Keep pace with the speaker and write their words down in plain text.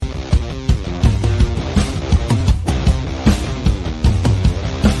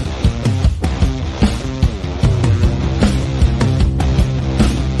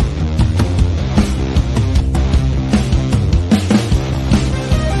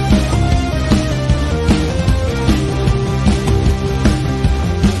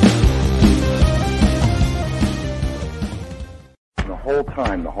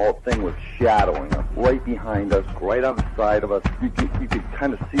behind us, right on the side of us. You could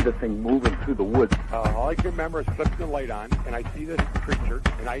kind of see the thing moving through the woods. All I can remember is flipping the light on, and I see this creature,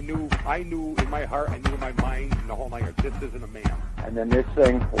 and I knew in my heart, I knew in my mind, and the whole night, this isn't a man. And then this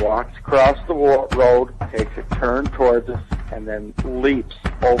thing walks across the road, takes a turn towards us, and then leaps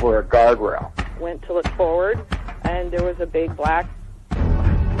over a guardrail. Went to look forward, and there was a big black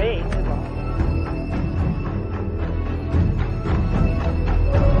face.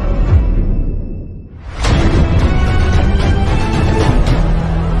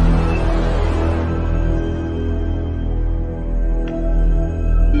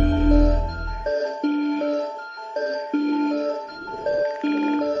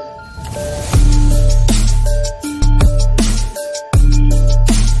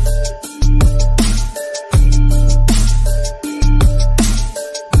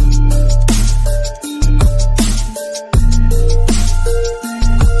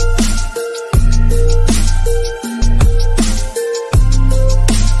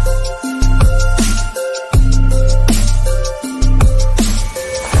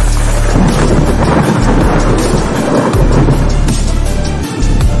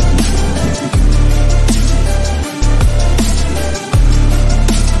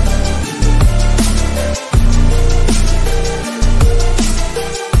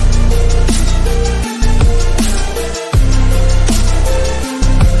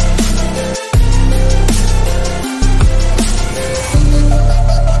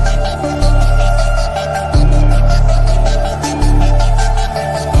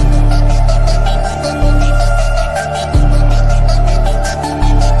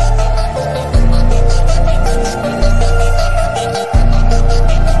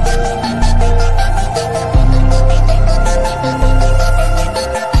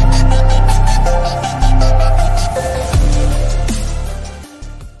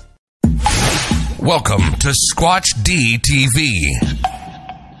 Welcome to Squatch D TV,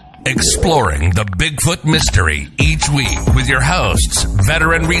 exploring the Bigfoot mystery each week with your hosts,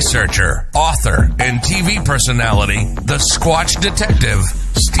 veteran researcher, author, and TV personality, the Squatch Detective,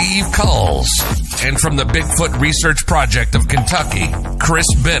 Steve Kulls, and from the Bigfoot Research Project of Kentucky, Chris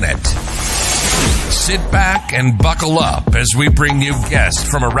Bennett. Sit back and buckle up as we bring you guests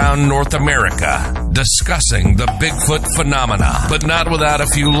from around North America discussing the Bigfoot phenomena, but not without a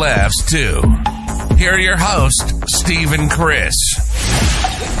few laughs, too. Here are your hosts, Steve and Chris.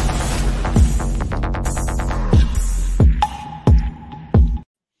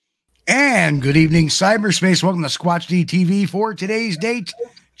 And good evening, cyberspace. Welcome to Squatch D TV for today's date,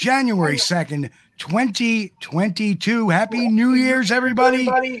 January 2nd, 2022. Happy New Year's, everybody.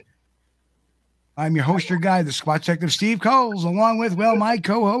 I'm your host, your guy, the Squatch Detective Steve Kulls, along with, well, my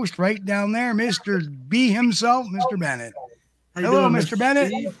co-host right down there, Mr. B himself, Mr. Bennett. Hello, Mr. Bennett.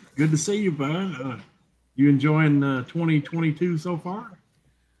 Steve? Good to see you, bud. You enjoying 2022 so far?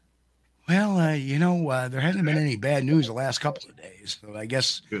 Well, there hasn't been any bad news the last couple of days, so I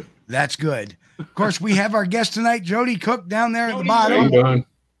guess that's good. Of course, we have our guest tonight, Jody Cook, down there at the bottom. How you doing?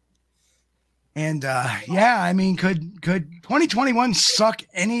 And could 2021 suck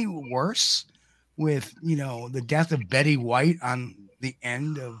any worse with the death of Betty White on the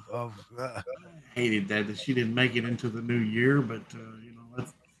end of I hated that she didn't make it into the new year, but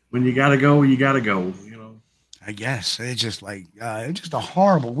when you gotta go, you gotta go. I guess it's just like just a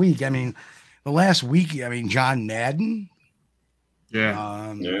horrible week. I mean, the last week, John Madden.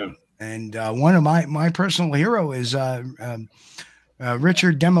 Yeah. And one of my personal hero is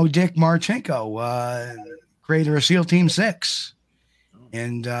Richard Demo Dick Marchenko, creator of SEAL Team 6.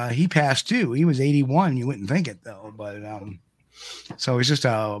 And he passed too. He was 81. You wouldn't think it though, but so it's just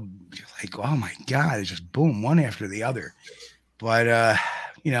like, oh my God, it's just boom, one after the other. But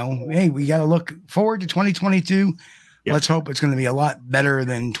hey, we got to look forward to 2022. Yep. Let's hope it's going to be a lot better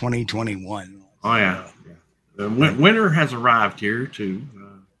than 2021. Oh yeah. The winter has arrived here too.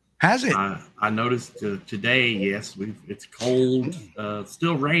 Has it? I noticed today. Yes, it's cold.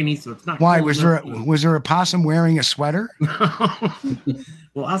 Still rainy, so it's not. Why cold was there a possum wearing a sweater?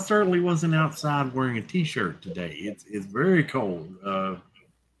 Well, I certainly wasn't outside wearing a t-shirt today. It's very cold.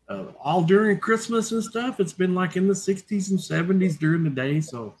 All during Christmas and stuff, it's been like in the 60s and 70s during the day.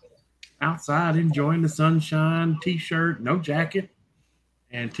 So outside enjoying the sunshine, t-shirt, no jacket.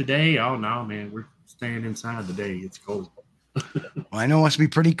 And today, oh no, man, we're staying inside today. It's cold. Well, I know it must be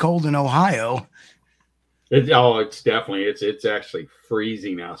pretty cold in Ohio. It's definitely, it's actually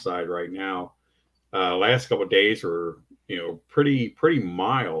freezing outside right now. Last couple of days were, pretty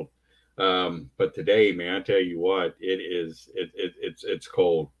mild. But today, man, I tell you what, it's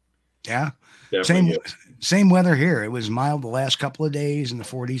cold. Yeah. Definitely Same weather here. It was mild the last couple of days in the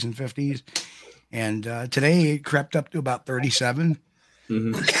 40s and 50s. And today it crept up to about 37.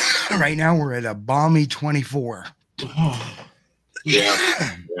 Mm-hmm. Right now we're at a balmy 24. Yeah,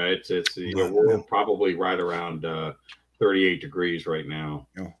 it's we're probably right around 38 degrees right now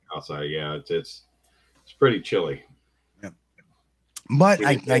outside. Yeah, it's pretty chilly. But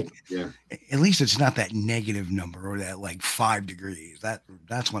yeah. At least it's not that negative number or that like 5 degrees.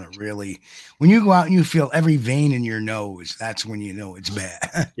 That's when it really, when you go out and you feel every vein in your nose, that's when you know it's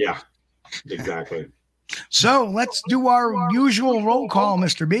bad. Yeah, exactly. So let's do our usual roll call,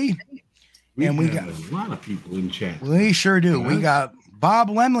 Mr. B. We got a lot of people in chat. We sure do. We got Bob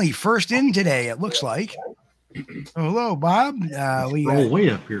Lemley first in today, it looks like. Hello, Bob. We roll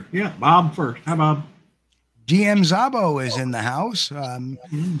way up here. Yeah, Bob first. Hi, Bob. GM Zabo is in the house.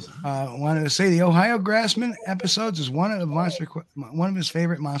 Wanted to say the Ohio Grassman episodes is one of his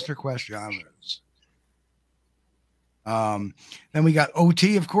favorite Monster Quest genres. Then we got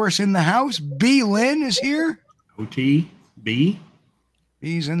OT, of course, in the house. B. Lynn is here. OT, B.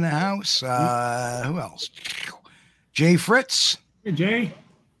 B's in the house. Who else? Jay Fritz. Hey, Jay.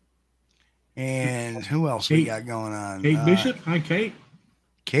 And who else we got going on? Kate Bishop. Hi, Kate.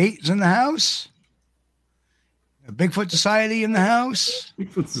 Kate's in the house. Bigfoot Society in the house.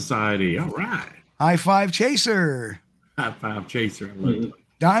 Bigfoot Society. All right. High Five Chaser. High Five Chaser.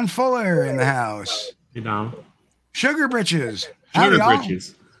 Don Fuller in the house. Hey, Don. Sugar Britches. Sugar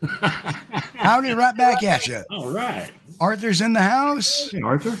Britches. Howdy, right back at you. All right. Arthur's in the house. Hey,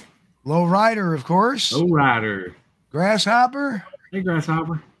 Arthur. Low Rider, of course. Low Rider. Grasshopper. Hey,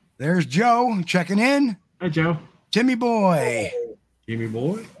 Grasshopper. There's Joe checking in. Hi, Joe. Timmy Boy. Timmy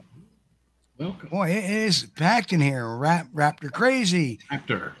Boy. Welcome. Boy, it is packed in here. Raptor Crazy.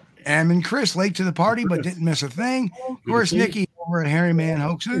 Raptor. And Chris late to the party, but didn't miss a thing. Of course, Nikki over at Harry Man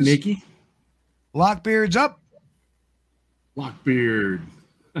Hoaxes. Hey, Nikki. Lockbeard's up. Lockbeard.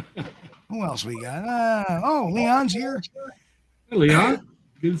 Who else we got? Leon's here. Hey, Leon.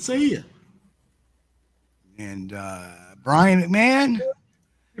 Good to see you. And Brian McMahon.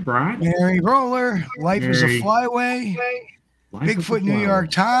 Hey, Brian. Mary Roller. Life is a Flyway. Bigfoot New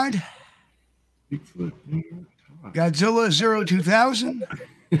York Todd. Bigfoot New York Todd. Godzilla 2000.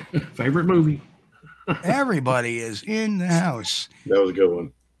 Favorite movie. Everybody is in the house. That was a good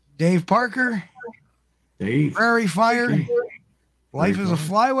one. Dave Parker. Dave. Prairie Fire. Life is a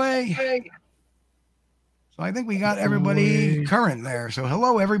Flyway. So I think we got everybody current there. So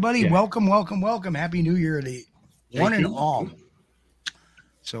hello, everybody. Yeah. Welcome. Happy New Year to one and all.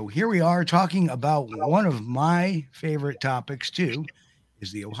 So here we are talking about one of my favorite topics too,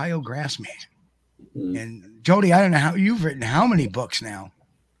 is the Ohio Grassman. And Jody, I don't know how you've written how many books now.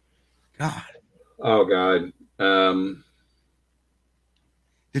 God. Oh God.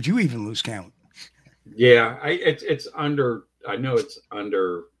 Did you even lose count? Yeah, it's under. I know it's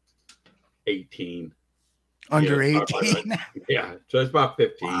under 18. Under 18. Yeah, so it's about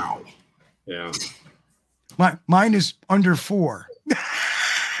 15. Wow. Yeah. Mine is under 4.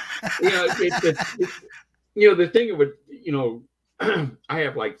 The thing would, I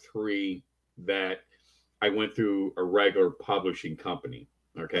have like 3 that I went through a regular publishing company.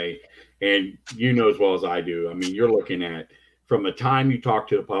 Okay. And as well as I do, I mean, you're looking at from the time you talk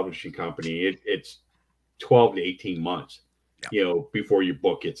to the publishing company, it's 12 to 18 months, before your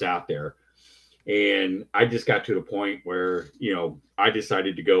book gets out there. And I just got to the point where, I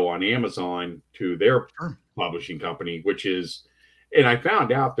decided to go on Amazon to their publishing company, which is, and I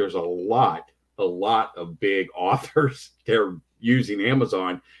found out there's a lot of big authors. They're using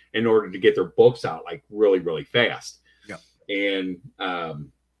Amazon in order to get their books out like really, really fast. Yeah. And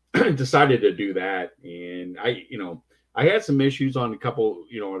decided to do that. And I had some issues on a couple of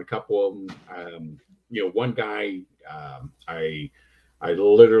them. One guy, I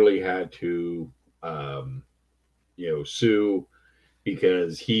literally had to, sue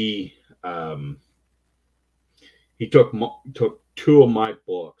because he took 2 of my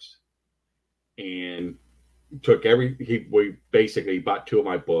books and we basically bought 2 of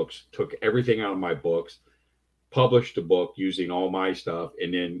my books, took everything out of my books, published a book using all my stuff,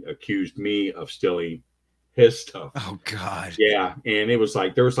 and then accused me of stealing his stuff. Oh God. Yeah. And it was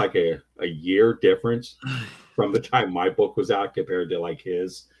like, there was like a year difference from the time my book was out compared to like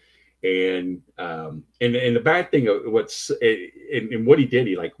his. And the bad thing of what he did,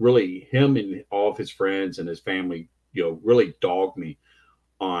 he like really, him and all of his friends and his family, really dogged me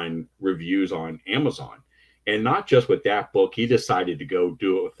on reviews on Amazon. And not just with that book, he decided to go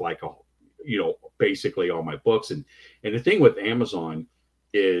do it with like basically all my books. And the thing with Amazon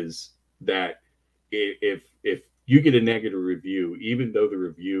is that if you get a negative review, even though the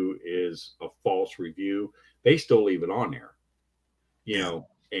review is a false review, they still leave it on there,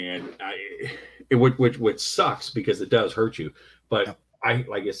 and which sucks because it does hurt you. But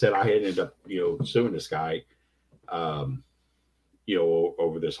like I said, I ended up suing this guy, over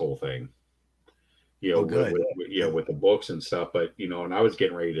this whole thing. With the books and stuff. But and I was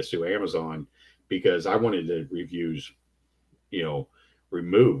getting ready to sue Amazon because I wanted the reviews,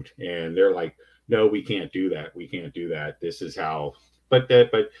 removed, and they're like, no, we can't do that. We can't do that. This is how. But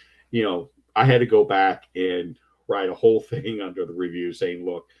I had to go back and write a whole thing under the review saying,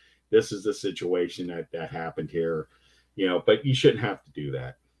 look, this is the situation that happened here, but you shouldn't have to do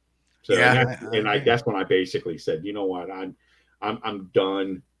that. So that's when I basically said, you know what, I'm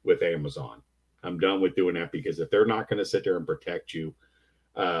done with Amazon. I'm done with doing that, because if they're not going to sit there and protect you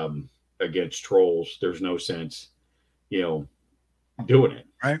against trolls, there's no sense, doing it.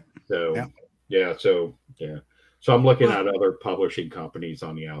 Right. So So I'm looking at other publishing companies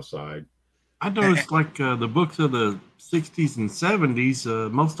on the outside. I noticed the books of the 60s and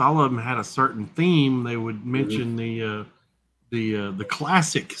 70s, most all of them had a certain theme. They would mention the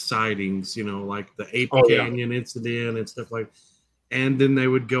classic sightings, like the Ape Canyon incident and stuff like that. And then they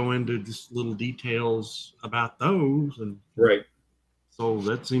would go into just little details about those. And right. So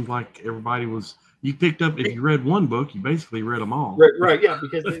that seemed like everybody was, you picked up, if you read one book, you basically read them all. Right. Yeah.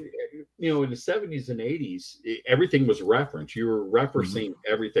 Because, in the 70s and 80s, everything was referenced. You were referencing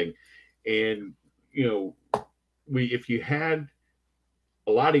everything. And, if you had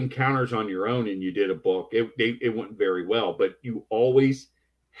a lot of encounters on your own and you did a book, it went very well, but you always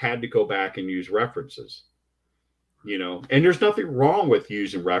had to go back and use references. And there's nothing wrong with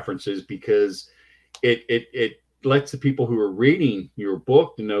using references, because it lets the people who are reading your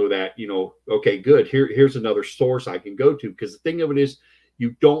book to know that, okay, good. Here's another source I can go to. Because the thing of it is,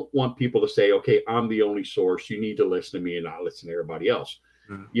 you don't want people to say, okay, I'm the only source. You need to listen to me and not listen to everybody else.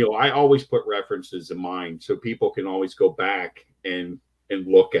 Mm-hmm. I always put references in mind so people can always go back and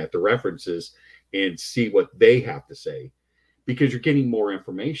look at the references and see what they have to say, because you're getting more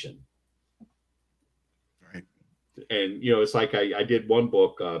information. And, it's like I did one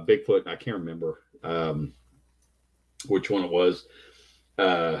book, Bigfoot, I can't remember which one it was.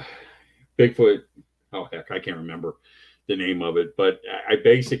 Bigfoot, oh, heck, I can't remember the name of it. But I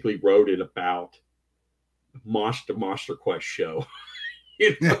basically wrote it about Monster Quest show.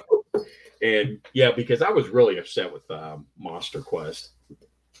 And, because I was really upset with Monster Quest,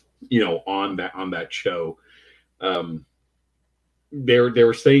 on that show. There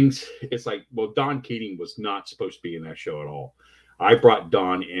was things, it's like, well, Don Keating was not supposed to be in that show at all. I brought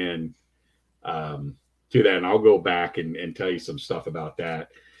Don in to that, and I'll go back and tell you some stuff about that.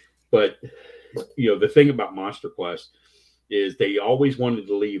 But, the thing about Monster Quest is they always wanted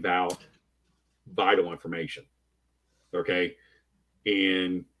to leave out vital information. Okay.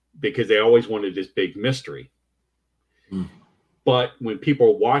 And because they always wanted this big mystery. But when people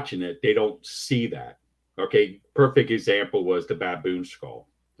are watching it, they don't see that. Okay, perfect example was the baboon skull.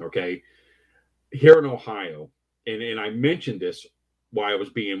 Okay, here in Ohio, and I mentioned this while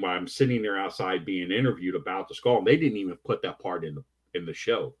I'm sitting there outside being interviewed about the skull. And they didn't even put that part in the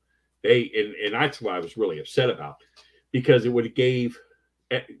show. And that's what I was really upset about, because it would have gave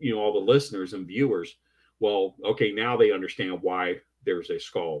all the listeners and viewers, well, okay, now they understand why there's a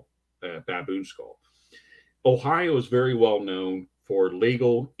skull, baboon skull. Ohio is very well known for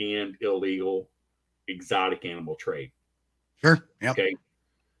legal and illegal exotic animal trade. Sure. Yep. Okay.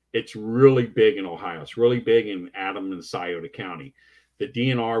 It's really big in Ohio. It's really big in Adams and Scioto County. The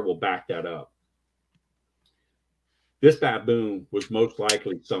DNR will back that up. This baboon was most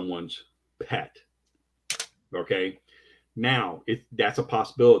likely someone's pet. Okay. Now, that's a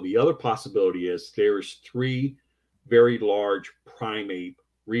possibility. The other possibility is there's 3 very large primate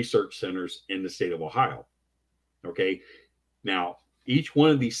research centers in the state of Ohio. Okay. Now, each one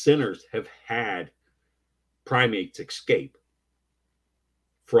of these centers have had primates escape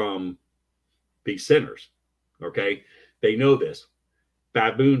from these centers. Okay. They know this.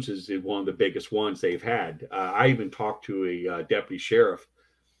 Baboons is one of the biggest ones they've had. I even talked to a deputy sheriff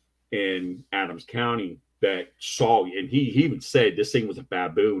in Adams County that saw, and he even said this thing was a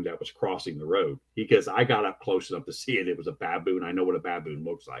baboon that was crossing the road. Because I got up close enough to see it. It was a baboon. I know what a baboon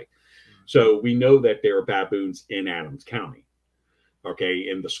looks like. So we know that there are baboons in Adams County. Okay.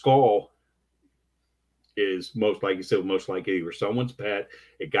 And the skull is most likely either someone's pet.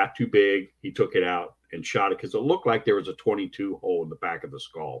 It got too big. He took it out and shot it because it looked like there was a 22 hole in the back of the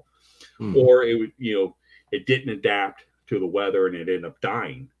skull. Or it would, it didn't adapt to the weather and it ended up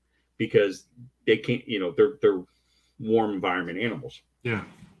dying because they can't, they're warm environment animals. Yeah.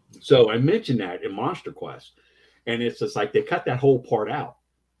 So I mentioned that in Monster Quest, and it's just like they cut that whole part out,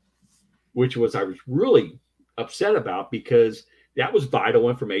 which was I was really upset about, because that was vital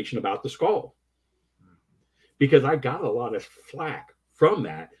information about the skull, because I got a lot of flack from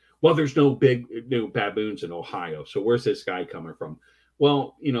that. Well, there's no baboons in Ohio, so where's this guy coming from?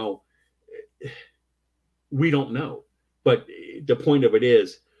 Well, we don't know. But the point of it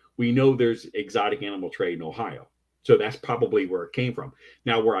is, we know there's exotic animal trade in Ohio. So that's probably where it came from.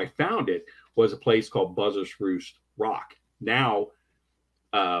 Now, where I found it was a place called Buzzard's Roost Rock. Now,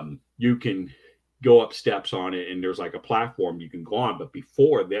 you can go up steps on it, and there's like a platform you can go on. But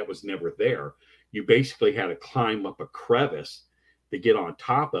before, that was never there. You basically had to climb up a crevice to get on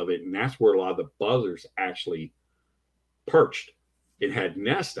top of it. And that's where a lot of the buzzards actually perched. It had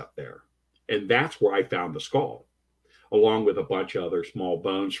nests up there. And that's where I found the skull, along with a bunch of other small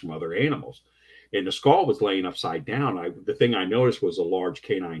bones from other animals. And the skull was laying upside down. The thing I noticed was a large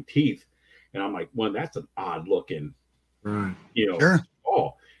canine teeth. And I'm like, well, that's an odd looking, Sure.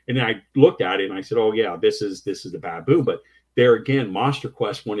 skull. And then I looked at it and I said, oh yeah, this is the baboon. But there again, Monster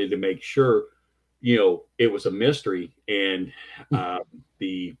Quest wanted to make sure, it was a mystery. And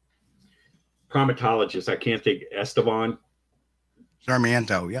the primatologist, I can't think, Esteban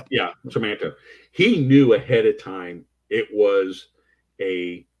Sarmiento. Yep. Yeah, Sarmiento. He knew ahead of time it was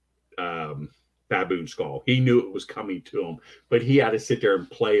a baboon skull. He knew it was coming to him, but he had to sit there and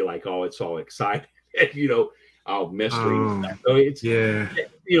play like, oh, it's all excited, mystery. So it's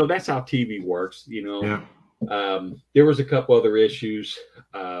that's how TV works. Yeah. There was a couple other issues,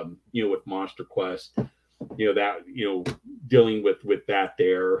 with Monster Quest. Dealing with that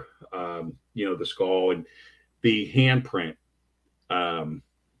there. The skull and the handprint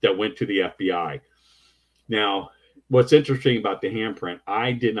that went to the FBI. Now, what's interesting about the handprint,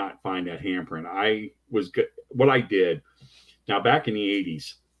 I did not find that handprint. What I did, now back in the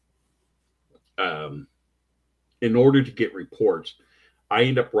 80s, in order to get reports, I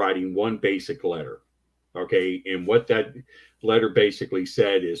ended up writing one basic letter. Okay. And what that letter basically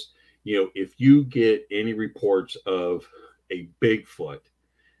said is, if you get any reports of a Bigfoot,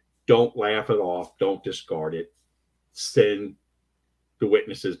 don't laugh it off. Don't discard it. Send the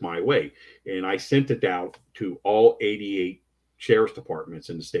witnesses my way. And I sent it out to all 88 sheriff's departments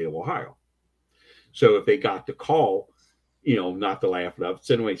in the state of Ohio. So if they got the call, not to laugh it up.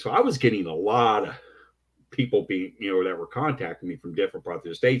 So anyway, so I was getting a lot of people that were contacting me from different parts of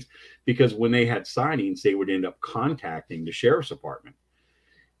the states, because when they had sightings, they would end up contacting the sheriff's department.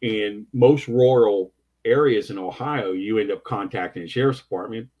 And most rural areas in Ohio, you end up contacting the sheriff's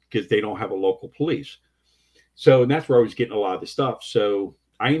department because they don't have a local police. So, and that's where I was getting a lot of the stuff. So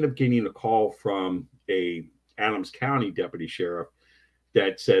I ended up getting a call from a Adams County deputy sheriff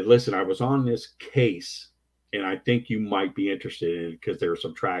that said, listen, I was on this case and I think you might be interested in it because there were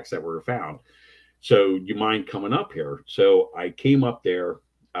some tracks that were found. So you mind coming up here? So I came up there,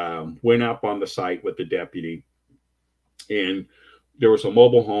 went up on the site with the deputy, and there was a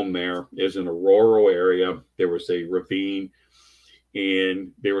mobile home there. It was in a rural area. There was a ravine,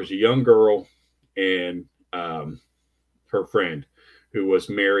 and there was a young girl and her friend who was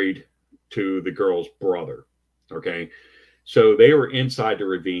married to the girl's brother. Okay. So they were inside the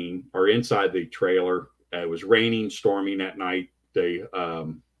ravine or inside the trailer. It was raining, storming that night. The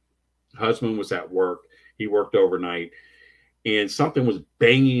husband was at work. He worked overnight, and something was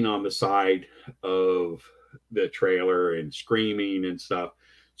banging on the side of the trailer and screaming and stuff.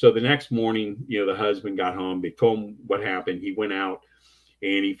 So the next morning, the husband got home. They told him what happened. He went out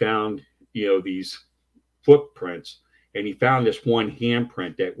and he found, these footprints, and he found this one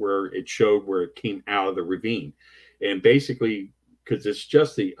handprint where it showed where it came out of the ravine. And basically, because it's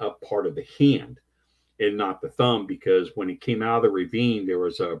just the up part of the hand and not the thumb, because when it came out of the ravine, there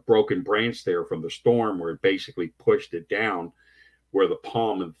was a broken branch there from the storm where it basically pushed it down where the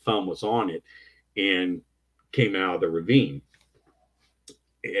palm and thumb was on it and came out of the ravine.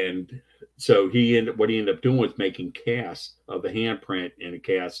 And so what he ended up doing was making casts of the handprint and a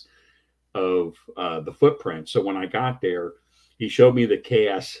cast of the footprint. So when I got there, he showed me the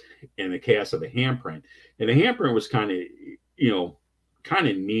cast and the cast of the handprint. And the handprint was kind of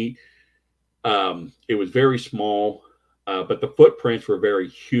neat. It was very small, but the footprints were very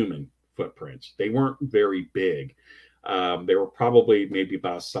human footprints. They weren't very big. They were probably maybe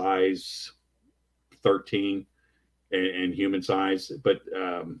about size 13 and human size, but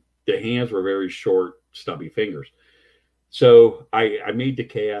the hands were very short, stubby fingers. So I made the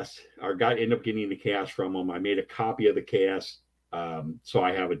cast, or ended up getting the cast from them. I made a copy of the cast, so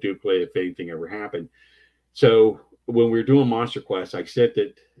I have a duplicate if anything ever happened. So when we were doing Monster Quest, I sent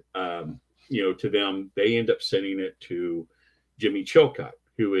it, to them. They end up sending it to Jimmy Chilcutt,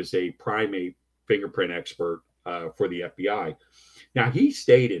 who is a primate fingerprint expert for the FBI. Now, he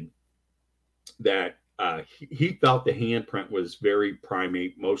stated that he felt the handprint was very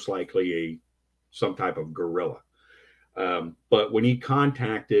primate, most likely some type of gorilla. But when he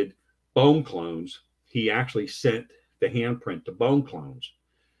contacted Bone Clones, he actually sent the handprint to Bone Clones.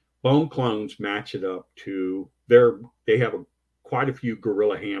 Bone Clones match it up to they have quite a few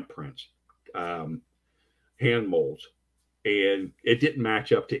gorilla handprints, hand molds, and it didn't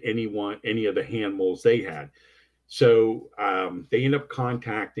match up to any of the hand molds they had. So they end up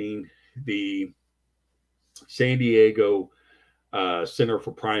contacting the San Diego Center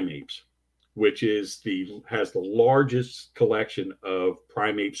for Primates, which has the largest collection of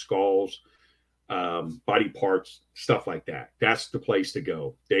primate skulls, body parts, stuff like that. That's the place to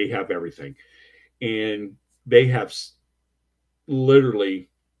go. They have everything, and they have literally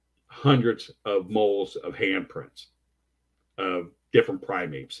hundreds of molds of handprints of different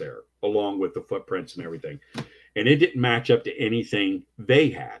primates there, along with the footprints and everything. And it didn't match up to anything they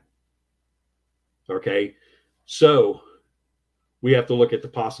had. Okay, so we have to look at the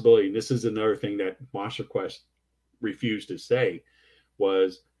possibility. And this is another thing that Monster Quest refused to say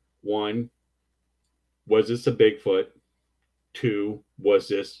was, one, was this a Bigfoot? Two, was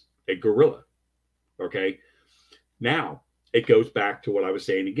this a gorilla? Okay. Now it goes back to what I was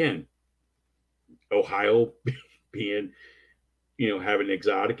saying again. Ohio being, having an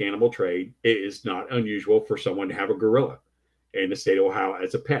exotic animal trade, it is not unusual for someone to have a gorilla in the state of Ohio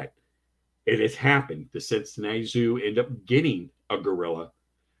as a pet. It has happened. The Cincinnati Zoo ended up getting a gorilla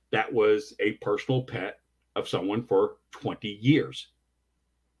that was a personal pet of someone for 20 years.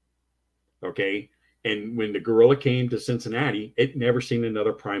 Okay. And when the gorilla came to Cincinnati, it never seen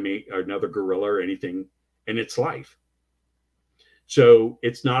another primate or another gorilla or anything in its life. So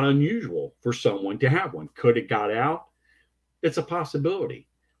it's not unusual for someone to have one. Could it got out? It's a possibility.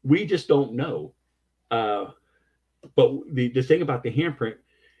 We just don't know. But the thing about the handprint,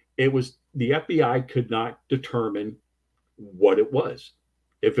 it was the FBI could not determine what it was.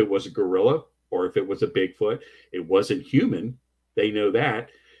 If it was a gorilla or if it was a Bigfoot. It wasn't human. They know that.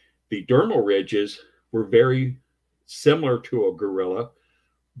 The dermal ridges were very similar to a gorilla,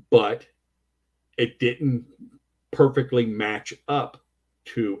 but it didn't perfectly match up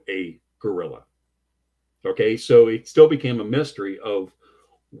to a gorilla. Okay, so it still became a mystery of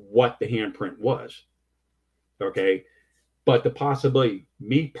what the handprint was. Okay, but the possibility,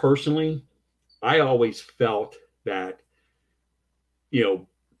 me personally, I always felt that,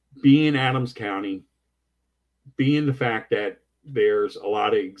 being Adams County, being the fact that there's a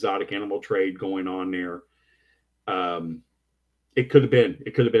lot of exotic animal trade going on there, it could have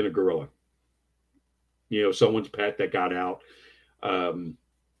been a gorilla. Someone's pet that got out.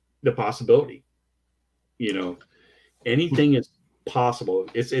 The possibility, anything is possible.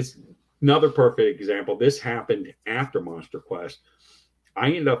 It's another perfect example. This happened after Monster Quest. I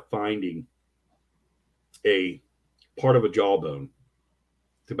ended up finding a part of a jawbone.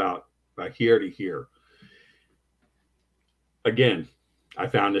 It's about here to here. Again, I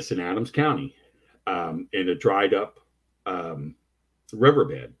found this in Adams County, in a dried up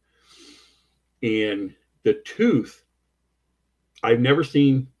riverbed. And the tooth, I've never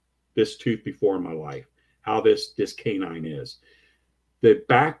seen this tooth before in my life, how this canine is. The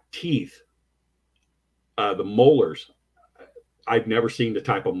back teeth, the molars, I've never seen the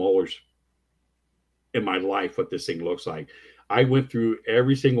type of molars in my life, what this thing looks like. I went through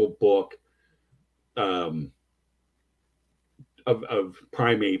every single book of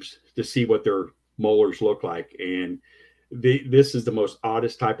primates to see what their molars look like. And this is the most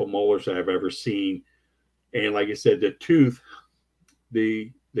oddest type of molars I've ever seen. And like I said, the tooth,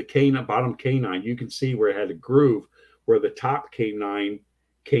 the canine, bottom canine, you can see where it had a groove where the top canine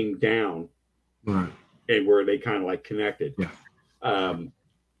came down, right, and where they kind of like connected. Yeah.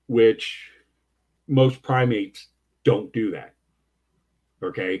 Which most primates don't do that.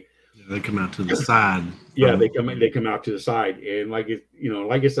 Okay. Yeah, they come out to the side. Yeah, they come out to the side, and like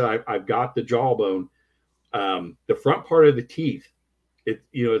I said, I've got the jawbone. The front part of the teeth,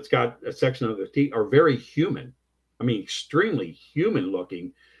 it's got a section of the teeth are very human. I mean, extremely human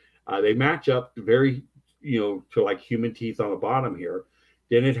looking. They match up very, to like human teeth on the bottom here.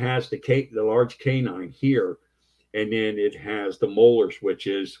 Then it has the large canine here, and then it has the molars, which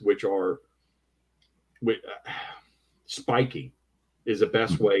are spiky, is the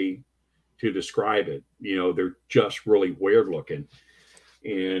best way to describe it. They're just really weird looking,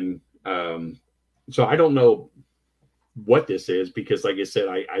 and so I don't know what this is, because like I said,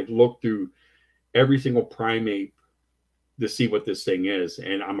 I looked through every single primate to see what this thing is,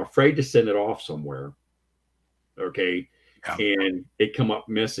 and I'm afraid to send it off somewhere. Okay. Yeah. And it come up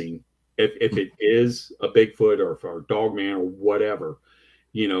missing. If it is a Bigfoot or a dog man or whatever,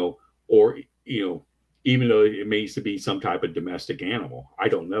 or even though it may to be some type of domestic animal. I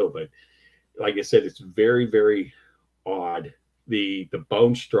don't know, but like I said, it's very, very odd. The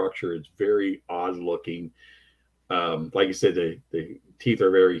bone structure is very odd looking. Like I said, the teeth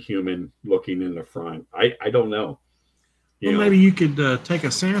are very human looking in the front. I don't know. Well, maybe you could take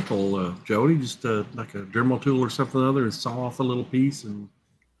a sample, Jody, just like a dermal tool or something other, and saw off a little piece. And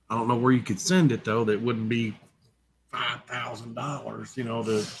I don't know where you could send it though. That wouldn't be $5,000,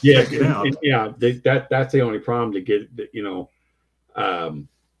 to check it out. That's the only problem to get,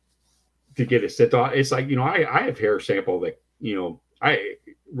 to get it sent off. It's like, I have hair sample that,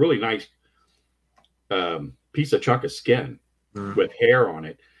 really nice piece of chunk of skin with hair on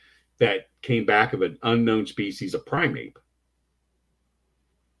it that came back of an unknown species of primate.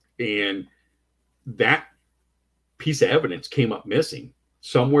 And that piece of evidence came up missing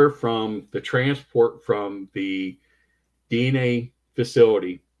somewhere from the transport from the DNA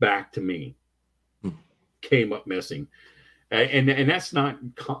facility back to me. Came up missing. And that's not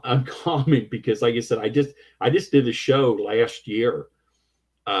uncommon because, like I said, I just did a show last year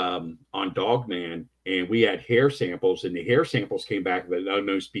on Dogman, and we had hair samples, and the hair samples came back with an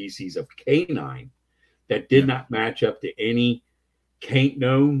unknown species of canine that did not match up to any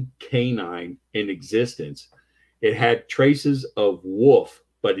known canine in existence. It had traces of wolf,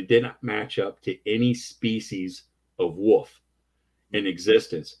 but it did not match up to any species of wolf in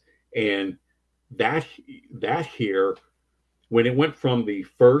existence. And that here, when it went from the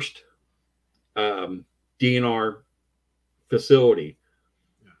first DNR facility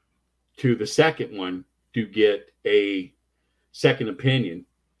to the second one to get a second opinion,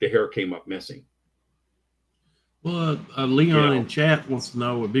 the hair came up missing. Well, Leon in chat wants to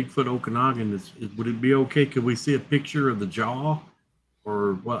know, a Bigfoot Okanagan, would it be okay? Could we see a picture of the jaw?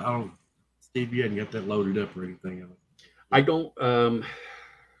 Or what? I don't, Steve, you hadn't got that loaded up or anything. I don't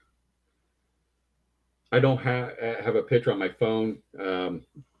have a picture on my phone.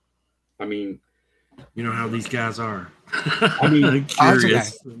 I mean, you know how these guys are. I mean, I'm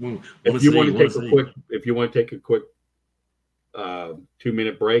curious. If you want to take a quick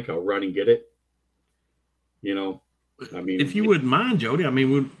 2-minute break, I'll run and get it. I mean, if you wouldn't mind, Jody. I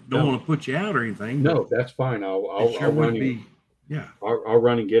mean, we don't want to put you out or anything. No, that's fine. I'll run. I'll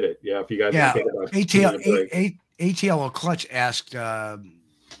run and get it. Yeah, if you guys. Yeah. ATL or Clutch asked, "Can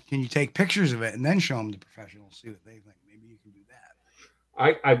you take pictures of it and then show them to professionals, see what they think? Maybe you can do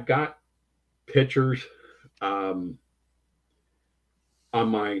that." I've got pictures on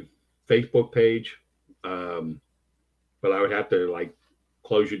my Facebook page, but I would have to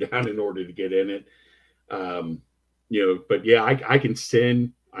close you down in order to get in it. But yeah, I can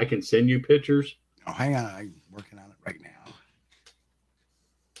send you pictures. Oh, hang on, I'm working on it right now.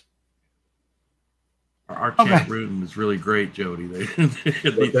 Our chat room is really great, Jody.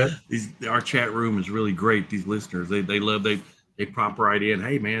 Our chat room is really great. These listeners, they pop right in.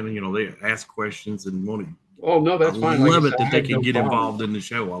 Hey man, they ask questions and want to. Oh no, that's fine. I love it that they can get involved in the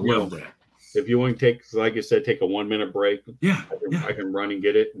show. I love that. If you want to take, like I said, take a 1-minute break. Yeah, I can run and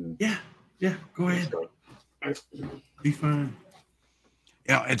get it. And yeah, go ahead. Be fine.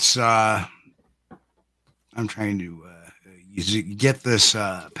 It's I'm trying to get this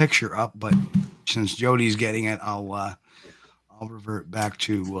picture up, but since Jody's getting it, I'll revert back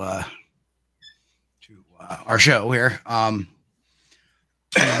to our show here.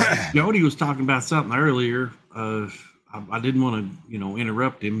 Jody was talking about something earlier. I didn't want to,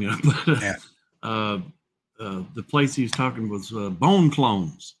 interrupt him, but the place he was talking was Bone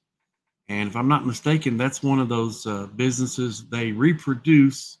Clones. And if I'm not mistaken, that's one of those businesses. They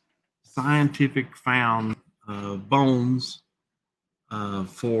reproduce scientific found bones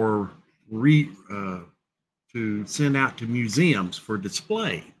to send out to museums for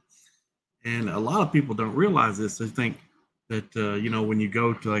display. And a lot of people don't realize this. They think that, when you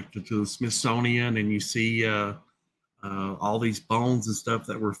go to the Smithsonian and you see all these bones and stuff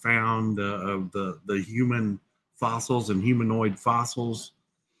that were found of the human fossils and humanoid fossils,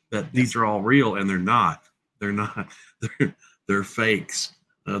 that these are all real, and they're not. They're not. They're fakes.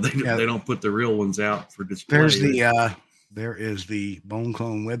 They don't put the real ones out for display. There is the Bone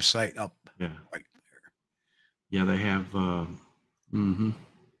Clone website up right there. Yeah, they have.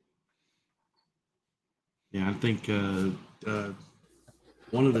 Yeah, I think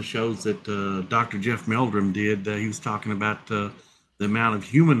one of the shows that Dr. Jeff Meldrum did, he was talking about the amount of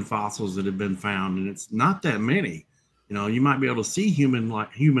human fossils that have been found, and it's not that many. You might be able to see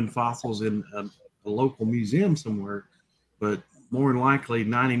human fossils in a local museum somewhere, but more than likely,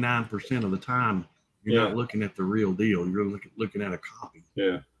 99% of the time, you're not looking at the real deal. You're looking at a copy.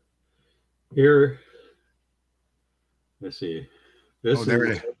 Yeah. Here, let's see. There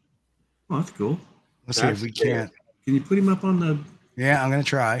it is. Oh, that's cool. Let's see if we can't. Can you put him up on the? Yeah, I'm gonna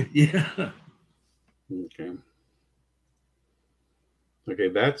try. Yeah. Okay. Okay,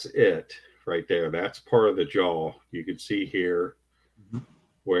 that's it right there. That's part of the jaw. You can see here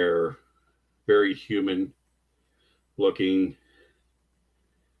where very human looking.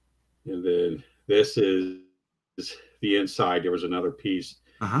 And then this is the inside. There was another piece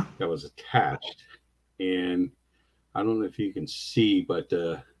that was attached. And I don't know if you can see, but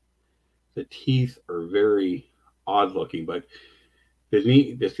the teeth are very odd looking. But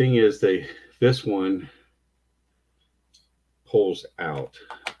the thing is, this one pulls out.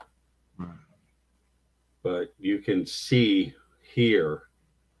 Right. But you can see here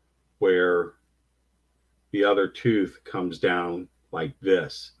where the other tooth comes down like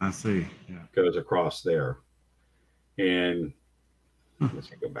this. I see. Yeah. Goes across there. And let's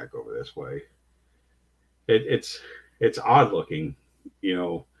go back over this way. It's odd looking. You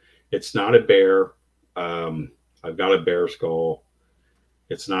know, it's not a bear. I've got a bear skull.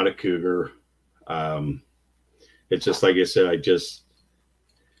 It's not a cougar. It's just like I said,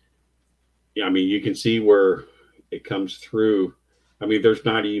 I mean, you can see where it comes through. I mean, there's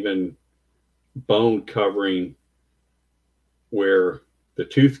not even bone covering where the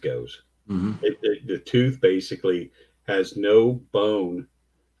tooth goes. The tooth basically has no bone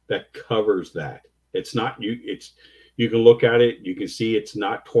that covers that. It's not you. You can look at it. You can see it's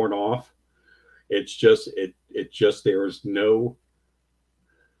not torn off. It's just there is no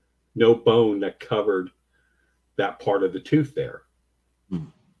bone that covered that part of the tooth there.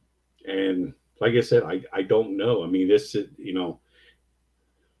 And like I said, I don't know. I mean, this is, you know,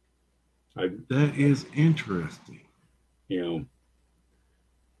 that is interesting. You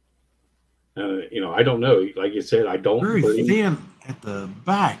know, I don't know. Like you said, I don't. Very thin at the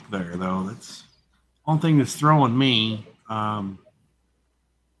back there, though. That's one thing that's throwing me. The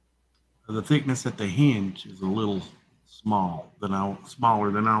thickness at the hinge is a little smaller than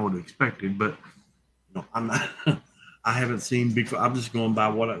I would have expected. But you know, I'm not. I haven't seen Bigfoot. I'm just going by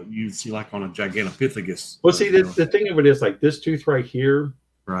what you see like on a Gigantopithecus. Well, see, the thing of it is, like this tooth right here,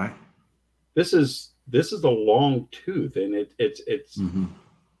 right? This is a long tooth, and it's.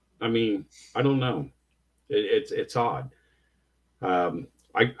 I mean, I don't know. It's odd. I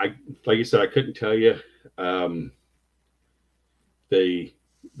like you said, I couldn't tell you.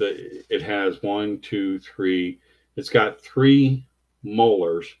 It has 1, 2, 3. It's got 3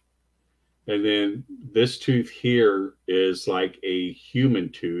 molars. And then this tooth here is like a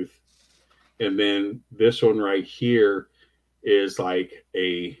human tooth. And then this one right here is like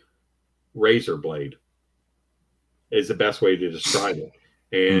a razor blade, is the best way to describe it.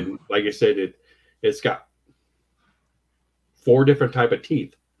 And like I said, it's got 4 different type of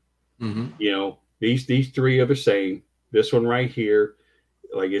teeth. You know, these 3 are the same. This one right here,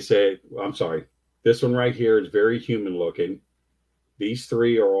 like I said, I'm sorry. This one right here is very human looking. These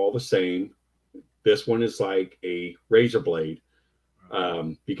 3 are all the same. This one is like a razor blade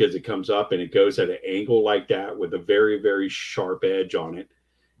because it comes up and it goes at an angle like that with a very, very sharp edge on it.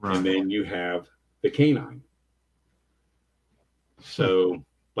 Right. And then you have the canine. So,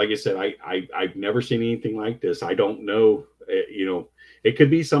 like I said, I've never seen anything like this. I don't know. You know, it could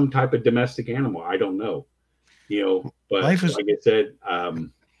be some type of domestic animal. I don't know. You know, but like I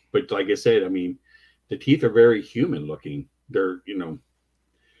said, I mean, the teeth are very human looking. They're, you know,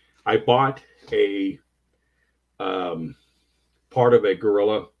 I bought a part of a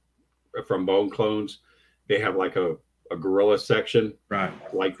gorilla from Bone Clones. They have like a gorilla section, right?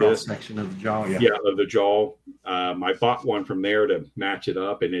 Like this section of the jaw, of the jaw. I bought one from there to match it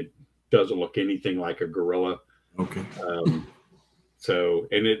up, and it doesn't look anything like a gorilla. Okay. So,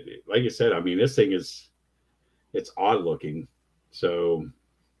 and it, like you said, I mean, this thing it's odd looking. So,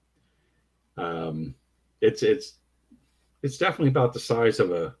 it's definitely about the size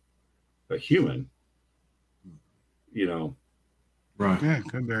of a human, you know. Right. Yeah,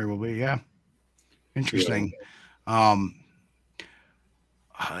 could very well be. Yeah. Interesting. Life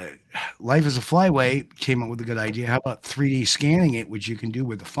is a Flyway came up with a good idea. How about 3D scanning it, which you can do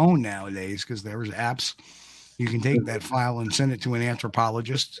with the phone nowadays, because there's apps. You can take that file and send it to an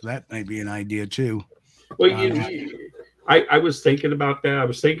anthropologist. So that might be an idea too. Well, I was thinking about that. I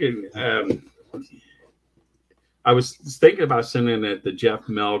was thinking about sending it to Jeff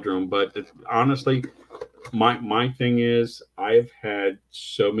Meldrum, but honestly, my thing is I've had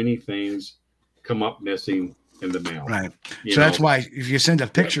so many things come up missing in the mail. Right. So that's why if you send a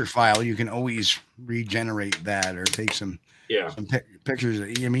picture file, you can always regenerate that or take some pictures.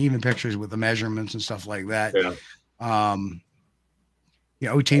 I mean, even pictures with the measurements and stuff like that. Yeah.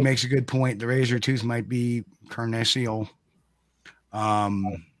 OT makes a good point. The razor tooth might be carnassial.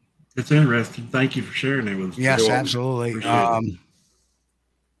 It's interesting. Thank you for sharing it with us. Yes, You're welcome. absolutely. Appreciate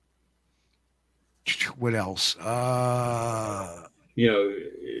What else? You know,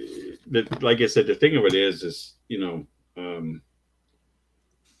 like I said, the thing of it is, you know,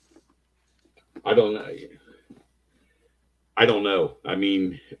 I don't know. I don't know. I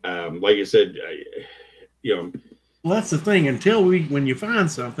mean, like I said, you know, Well, that's the thing. When you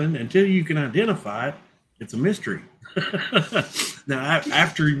find something, until you can identify it, it's a mystery. Now,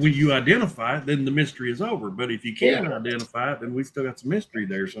 after when you identify it, then the mystery is over. But if you can't identify it, then we still got some mystery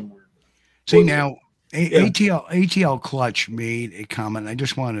there somewhere. See now, Yeah. ATL Clutch made a comment. I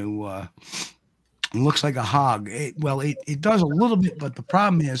just want to. It looks like a hog. It does a little bit, but the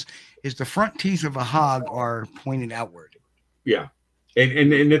problem is the front teeth of a hog are pointed outward. yeah.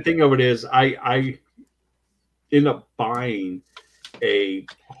 And the thing of it is, I end up buying a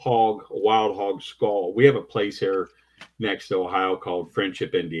wild hog skull. We have a place here next to Ohio called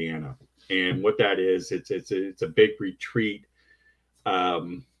Friendship, Indiana, and what that is, it's a big retreat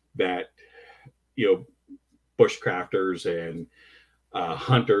that, you know, bushcrafters and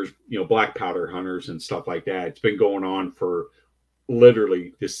hunters, you know, black powder hunters and stuff like that. It's been going on for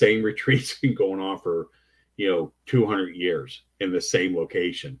literally the same retreat's been going on for, you know, 200 years in the same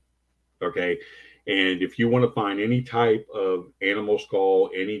location. Okay. And if you want to find any type of animal skull,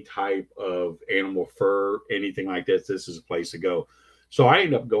 any type of animal fur, anything like this, this is a place to go. So I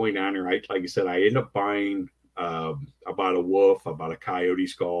end up going down there. Like I said, I end up buying about a wolf, about a coyote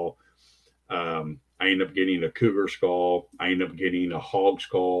skull. I end up getting a cougar skull. I end up getting a hog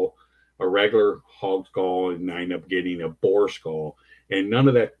skull, a regular hog skull, and I end up getting a boar skull. And none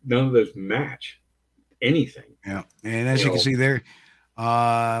of those match anything. Yeah, and as you can see there,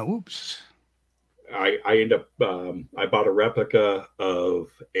 whoops. I end up I bought a replica of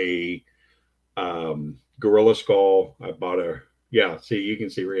a gorilla skull. I bought see, you can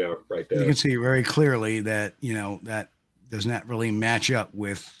see right there. You can see very clearly that, you know, that does not really match up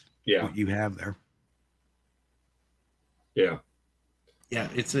with what you have there. Yeah. Yeah,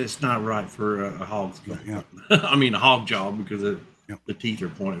 it's not right for a hog skull. Yeah. I mean a hog jaw, because the teeth are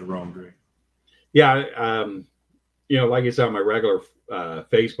pointed the wrong direction. Yeah, you know, like I said, on my regular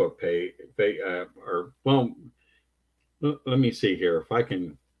Facebook page, let me see here if I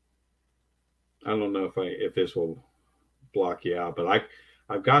can. I don't know if this will block you out, but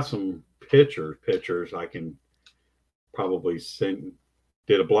I've got some pictures I can probably send.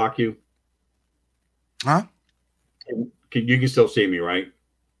 Did it block you? Huh? You can still see me, right?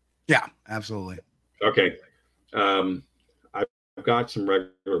 Yeah, absolutely. Okay. I've got some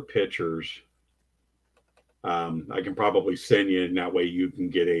regular pictures. I can probably send you, and that way you can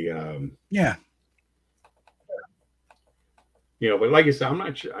get a yeah. You know, but like I said, I'm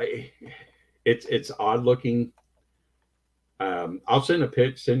not sure. It's odd looking. I'll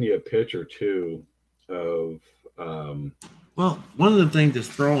send you a picture too of. Well, one of the things that's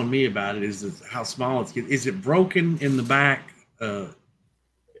throwing me about it is how small it's getting. Is it broken in the back?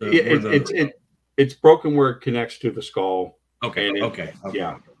 It's broken where it connects to the skull. Okay.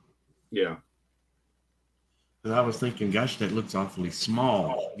 Yeah. And I was thinking, gosh, that looks awfully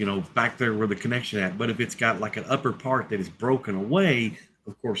small, you know, back there where the connection at. But if it's got like an upper part that is broken away,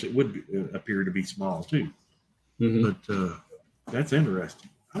 of course, it would appear to be small too. Mm-hmm. But that's interesting.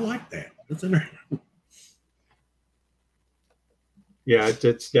 I like that. That's interesting. Yeah,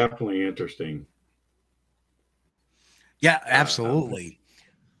 it's definitely interesting. Yeah, absolutely.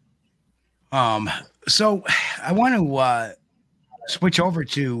 So I want to switch over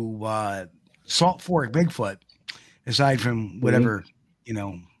to Salt Fork Bigfoot, aside from whatever, you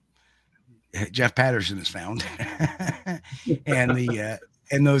know, Jeff Patterson has found,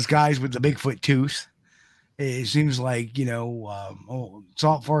 and those guys with the Bigfoot tooth. It seems like, you know,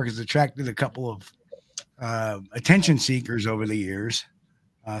 Salt Fork has attracted a couple of attention seekers over the years,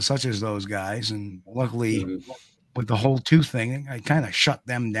 such as those guys, and luckily with the whole tooth thing, I kind of shut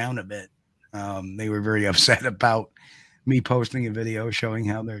them down a bit. They were very upset about me posting a video showing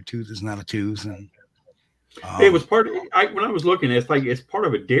how their tooth is not a tooth, and it was part of. When I was looking, it's part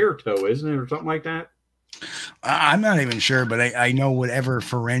of a deer toe, isn't it, or something like that? I'm not even sure, but I know whatever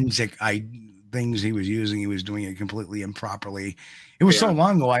forensic things he was using, he was doing it completely improperly. It was so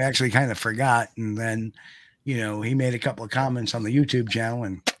long ago, I actually kind of forgot, and then, you know, he made a couple of comments on the YouTube channel,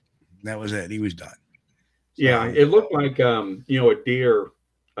 and that was it. He was done. Yeah, it looked like you know, a deer,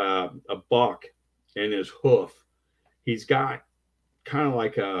 a buck, in his hoof. He's got kind of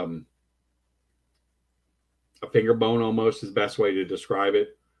like a finger bone, almost is the best way to describe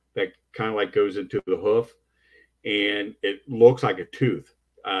it. That kind of like goes into the hoof, and it looks like a tooth.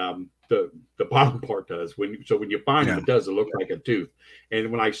 The bottom part does. When you find them, it does. It look like a tooth.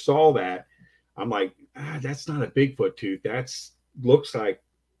 And when I saw that, I'm like, that's not a Bigfoot tooth. That's looks like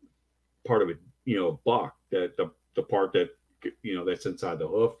part of a a buck. That the part that that's inside the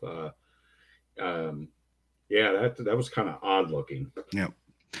hoof. That was kind of odd looking. Yeah.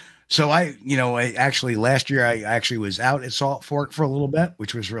 So I actually last year I actually was out at Salt Fork for a little bit,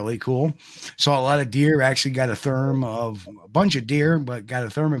 which was really cool. Saw a lot of deer. Actually got a therm of a bunch of deer, but got a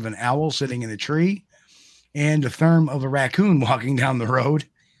therm of an owl sitting in a tree, and a therm of a raccoon walking down the road.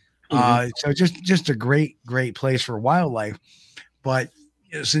 So just a great place for wildlife. But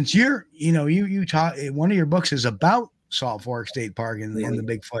since you taught, one of your books is about Salt Fork State Park and the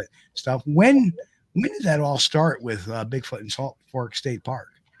Bigfoot stuff. When did that all start with Bigfoot and Salt Fork State Park?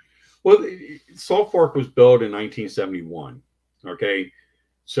 Well, Salt Fork was built in 1971. Okay.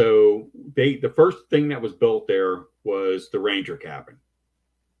 So the first thing that was built there was the ranger cabin.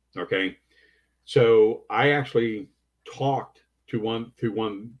 Okay. So I actually talked to one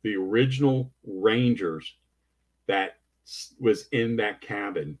of the original rangers that was in that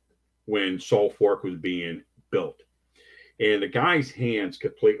cabin when Salt Fork was being built. And the guy's hands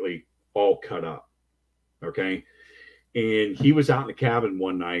completely all cut up. Okay. And he was out in the cabin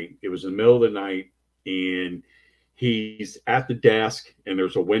one night. It was in the middle of the night, and he's at the desk, and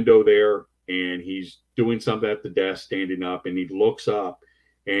there's a window there, and he's doing something at the desk, standing up, and he looks up,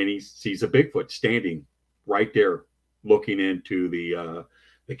 and he sees a Bigfoot standing right there, looking into the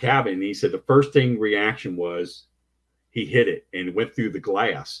cabin. And he said the first reaction was he hit it and went through the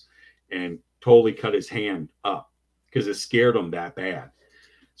glass and totally cut his hand up because it scared him that bad.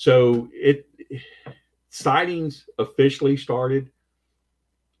 So sightings officially started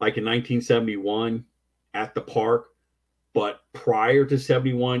like in 1971 at the park, but prior to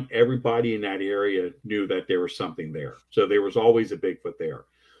 71, everybody in that area knew that there was something there. So there was always a Bigfoot there.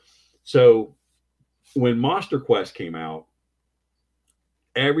 So when Monster Quest came out,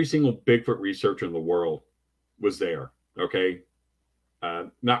 every single Bigfoot researcher in the world was there. Okay.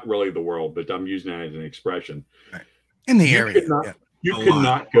 Not really the world, but I'm using that as an expression. In the area. You could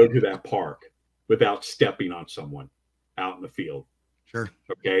not go to that park without stepping on someone out in the field. Sure.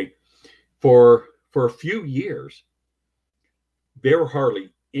 Okay. For a few years, there were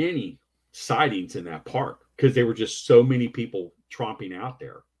hardly any sightings in that park because there were just so many people tromping out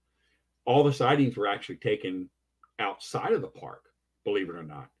there. All the sightings were actually taken outside of the park, believe it or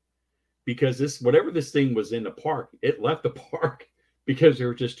not, because whatever this thing was in the park, it left the park because there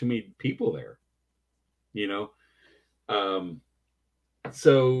were just too many people there,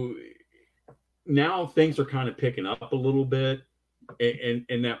 so now things are kind of picking up a little bit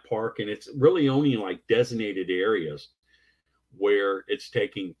in that park, and it's really only in like designated areas where it's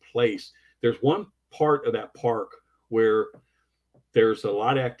taking place. There's one part of that park where there's a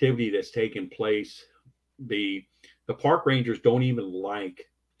lot of activity that's taking place. The park rangers don't even like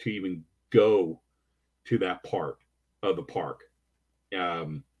to even go to that part of the park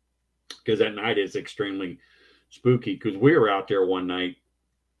because at night it's extremely spooky. Because we were out there one night,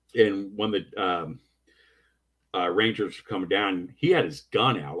 and when the rangers were coming down, he had his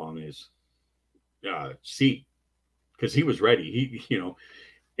gun out on his seat because he was ready.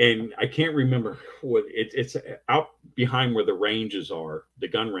 And I can't remember what it's out behind where the ranges are, the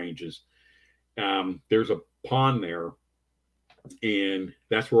gun ranges. There's a pond there, and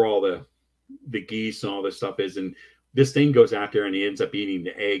that's where all the geese and all this stuff is. And this thing goes out there and he ends up eating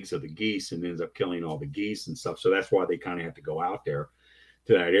the eggs of the geese and ends up killing all the geese and stuff. So that's why they kind of have to go out there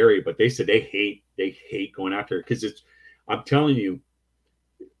to that area. But they said they hate going out there because I'm telling you,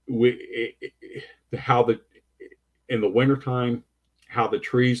 in the wintertime, how the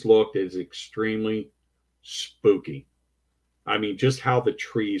trees looked is extremely spooky. I mean, just how the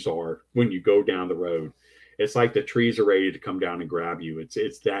trees are when you go down the road. It's like the trees are ready to come down and grab you.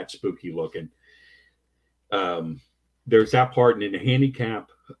 It's that spooky looking. There's that part, and in the handicap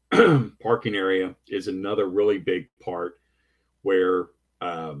parking area is another really big part where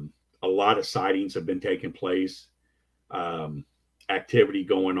a lot of sightings have been taking place, activity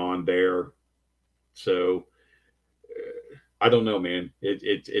going on there. So I don't know, man.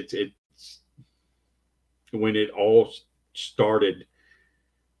 It's when it all started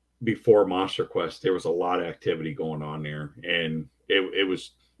before Monster Quest, there was a lot of activity going on there, and it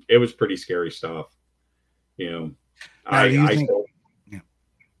was pretty scary stuff. Do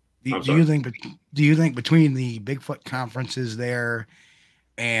you think between the Bigfoot conferences there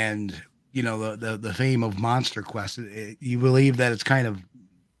and the fame of Monster Quest, you believe that it's kind of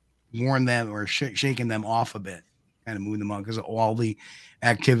worn them or shaken them off a bit, kind of moving them on because of all the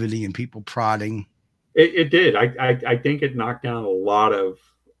activity and people prodding? It did. I think it knocked down a lot of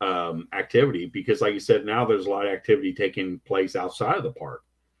activity because, like you said, now there's a lot of activity taking place outside of the park.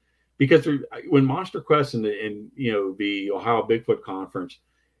 Because when Monster Quest and the Ohio Bigfoot Conference,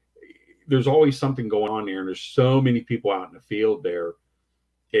 there's always something going on there, and there's so many people out in the field there.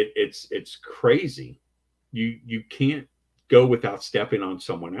 It's crazy. You can't go without stepping on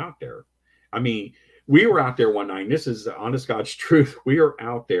someone out there. I mean, we were out there one night, and this is the honest God's truth. We were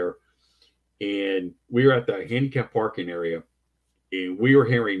out there, and we were at the handicap parking area, and we were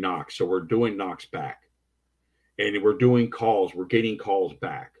hearing knocks. So we're doing knocks back, and we're doing calls. We're getting calls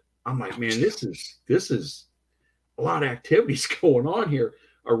back. I'm like, man, this is a lot of activities going on here.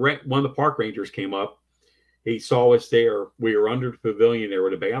 One of the park rangers came up. He saw us there. We were under the pavilion there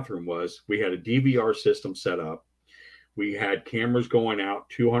where the bathroom was. We had a DVR system set up. We had cameras going out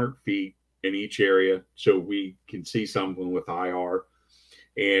 200 feet in each area so we can see something with IR.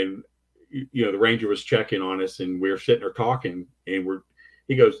 And the ranger was checking on us, and we were sitting there talking, and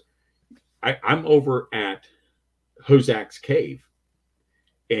he goes, I'm over at Hozak's Cave,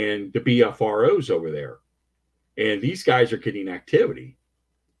 and the BFRO's over there, and these guys are getting activity.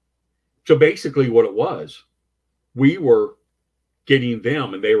 So basically what it was, we were getting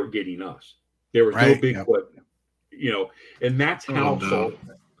them and they were getting us. There was no Bigfoot, and that's how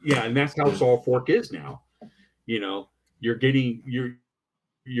and that's how Salt Fork is now. You're getting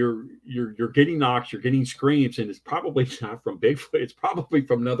you're getting knocks, you're getting screams, and it's probably not from Bigfoot. It's probably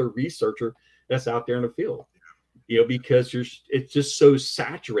from another researcher that's out there in the field. Because it's just so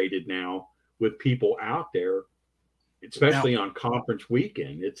saturated now with people out there, especially on conference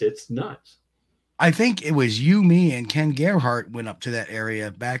weekend. It's nuts. I think it was you, me, and Ken Gerhardt went up to that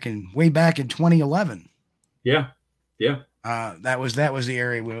area way back in 2011. Yeah. That was the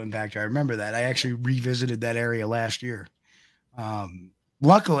area we went back to. I remember that. I actually revisited that area last year.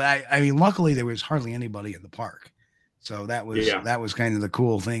 Luckily there was hardly anybody in the park, so that was kind of the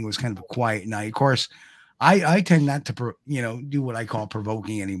cool thing. It was kind of a quiet night. Of course, I tend not to do what I call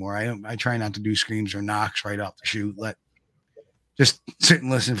provoking anymore. I try not to do screams or knocks right off the shoot. Just sit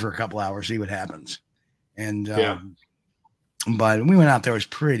and listen for a couple hours, see what happens. And but we went out there, it was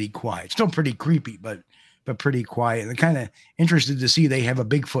pretty quiet, still pretty creepy, but pretty quiet. And kind of interested to see they have a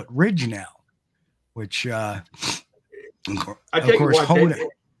Bigfoot Ridge now, which of course Hoda.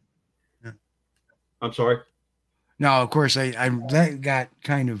 I'm sorry. No, of course that got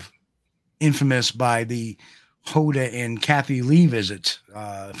kind of infamous by the Hoda and Kathy Lee visit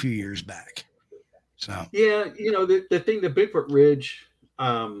a few years back. So yeah, the thing, the Bigfoot Ridge,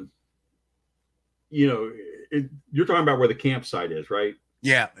 you're talking about where the campsite is, right?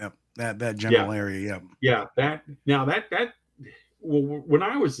 Yeah, that general area. Yeah. When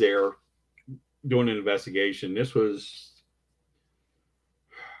I was there doing an investigation, this was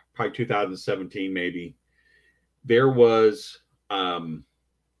probably 2017, maybe. There was, when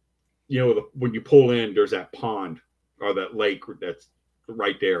you pull in, there's that pond or that lake that's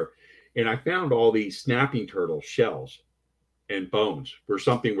right there. And I found all these snapping turtle shells and bones where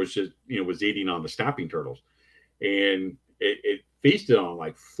something was just, was eating on the snapping turtles. And it feasted on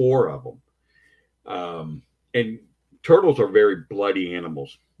like 4 of them. And turtles are very bloody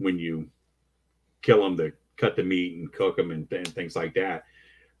animals when you kill them to cut the meat and cook them and things like that.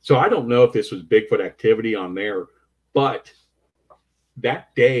 So I don't know if this was Bigfoot activity on there, but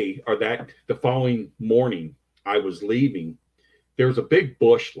that day or the following morning I was leaving, there was a big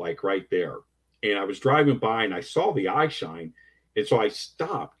bush like right there. And I was driving by and I saw the eye shine. And so I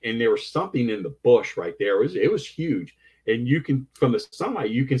stopped, and there was something in the bush right there. It was huge. And from the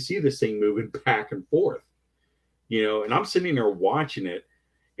sunlight, you can see this thing moving back and forth, and I'm sitting there watching it,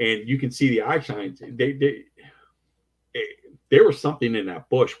 and you can see the eye shine. There was something in that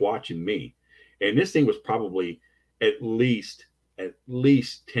bush watching me. And this thing was probably at least 10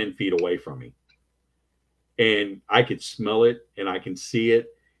 feet away from me. And I could smell it and I can see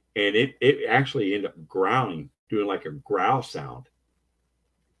it. And it actually ended up growling, doing like a growl sound,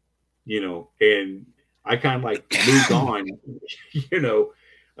 and I kind of like moved on,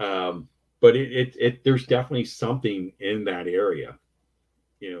 but there's definitely something in that area,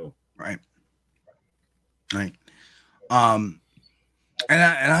 Right. And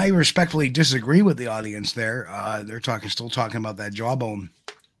I respectfully disagree with the audience there. They're still talking about that jawbone.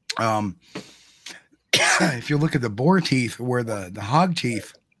 If you look at the boar teeth, where the hog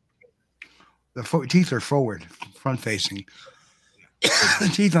teeth, teeth are forward, front facing.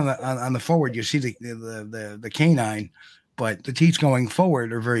 The teeth on the forward, you see the canine, but the teeth going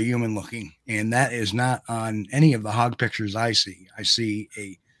forward are very human looking, and that is not on any of the hog pictures I see. I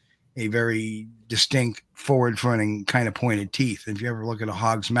see a very distinct forward fronting kind of pointed teeth. If you ever look at a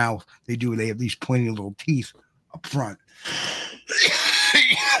hog's mouth, they have these pointy little teeth up front.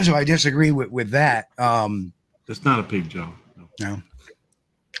 So I disagree with that. It's not a pig jaw. No,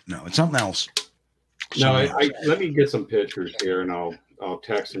 it's something else. No, let me get some pictures here, and I'll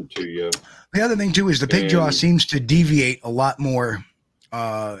text them to you. The other thing too is the pig jaw seems to deviate a lot more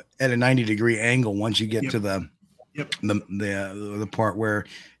at a 90-degree angle once you get to the part where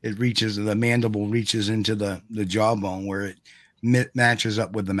it reaches, the mandible reaches into the jawbone, where it matches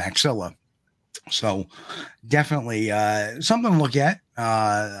up with the maxilla. So definitely something to look at.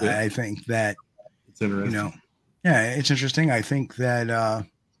 I think that it's interesting. It's interesting. I think that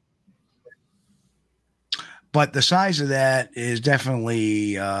but the size of that is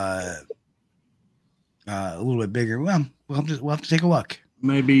definitely a little bit bigger. Well, we'll have to take a look.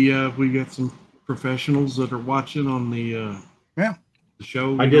 Maybe we got some professionals that are watching on the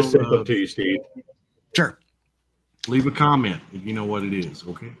show. I just sent it to you, Steve. Sure. Leave a comment if you know what it is.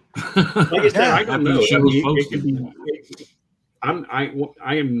 Okay. Like I said, I don't know.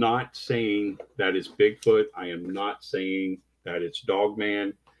 I am not saying that it's Bigfoot. I am not saying that it's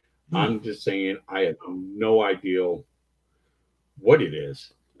Dogman. I'm just saying I have no idea what it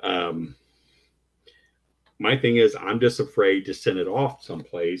is. My thing is, I'm just afraid to send it off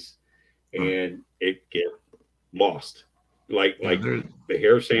someplace and it get lost, like the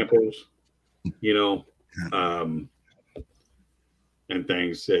hair samples, and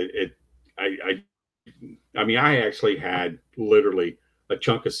things. I mean, I actually had literally a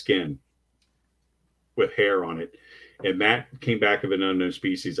chunk of skin with hair on it, and that came back of an unknown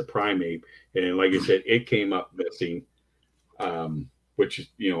species, a primate. And like I said, it came up missing,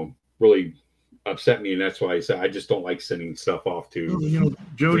 which, really upset me. And that's why I said I just don't like sending stuff off to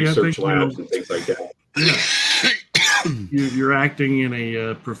Jody, research labs and things like that. You're acting in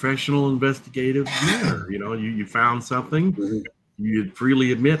a professional investigative manner. You found something. Mm-hmm. You'd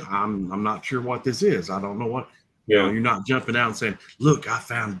freely admit, I'm not sure what this is. I don't know what. You're not jumping out and saying, "Look, I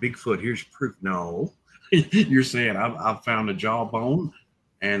found Bigfoot. Here's proof." No, you're saying, "I've found a jawbone,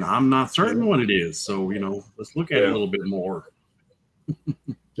 and I'm not certain what it is." So let's look at it a little bit more.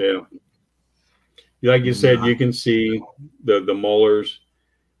 Yeah, like you said, you can see the molars.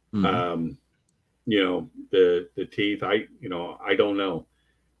 Mm-hmm. The teeth. I don't know.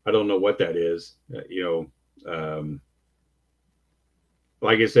 I don't know what that is.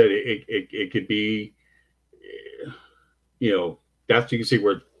 Like I said, it could be, that's, you can see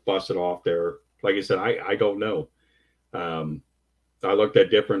where it's busted off there. Like I said, I don't know. I looked at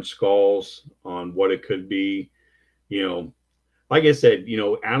different skulls on what it could be. Like I said,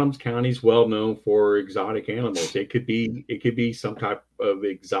 Adams County is well known for exotic animals. It could be some type of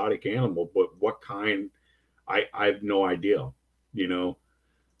exotic animal, but what kind, I have no idea.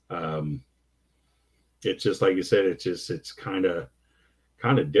 It's just like you said. It's kind of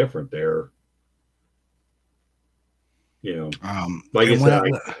different there. Like I said,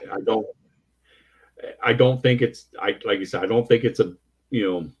 I don't think it's. Like I said, I don't think it's a.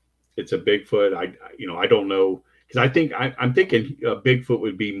 It's a Bigfoot. I don't know. Because I'm thinking Bigfoot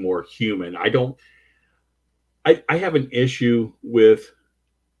would be more human. I have an issue with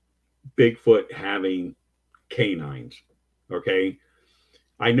Bigfoot having canines. Okay,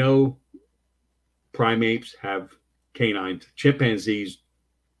 I know primates have canines. Chimpanzees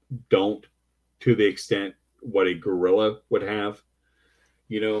don't, to the extent what a gorilla would have.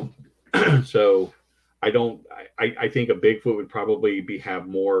 So I think a Bigfoot would probably have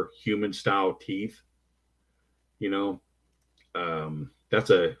more human style teeth. That's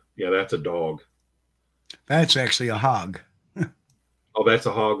a dog. That's actually a hog. Oh, that's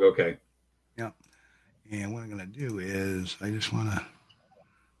a hog. Okay. Yeah. And what I'm going to do is I just want to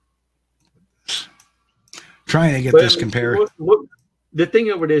trying to get this compared. Look, the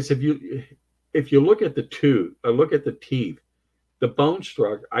thing of it is, if you look at the tooth, or look at the teeth, the bone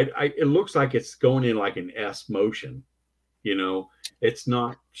structure, it looks like it's going in like an S motion. It's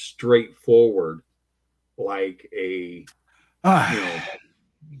not straightforward like a.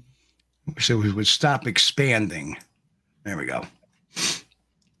 So we would stop expanding. There we go.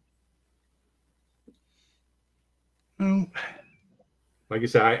 Oh. Like I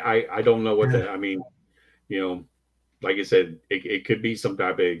said, I don't know what that. I mean, like I said, it could be some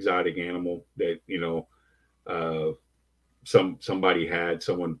type of exotic animal that somebody had,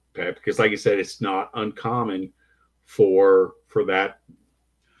 someone had, because like I said, it's not uncommon for that.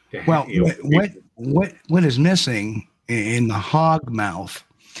 Well, what is missing in the hog mouth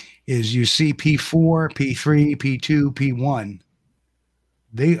is you see P4, P3, P2, P1.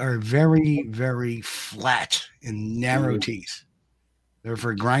 They are very, very flat and narrow teeth. They're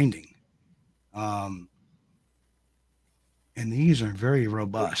for grinding. And these are very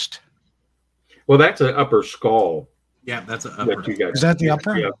robust. Well, that's an upper skull. Yeah, that's an upper. That you got. Is that the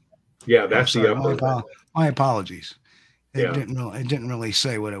upper? Yeah, that's I'm the sorry, upper. my apologies. It Yeah. didn't really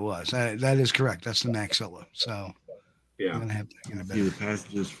say what it was. That is correct. That's the maxilla. So Yeah. I'm gonna have to get a See better. the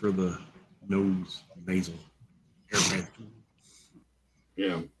passages for the nose, nasal, air passage.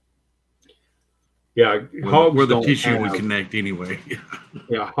 Yeah. Yeah, Where, hogs where the don't tissue have, would connect anyway.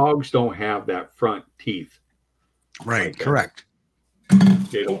 Yeah, hogs don't have that front teeth. Right. like that. Correct.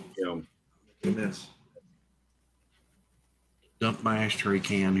 They don't, you know. Goodness. Dump my ashtray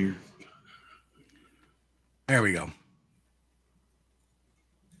can here. There we go.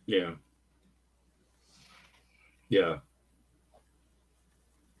 Yeah. Yeah.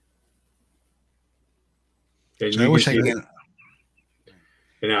 And So I you wish can I see, could.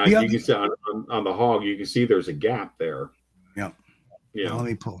 and now Yeah. you can see on the hog, you can see there's a gap there. Yep. Yeah. Now, let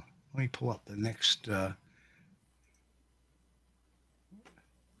me pull up the next.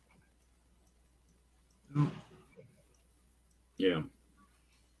 Yeah.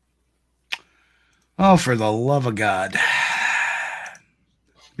 Oh, for the love of God.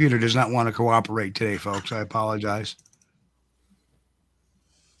 Computer does not want to cooperate today, folks. I apologize.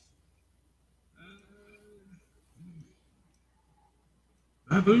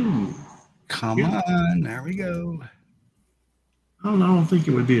 Baboon. Come Yeah. on. There we go. I don't think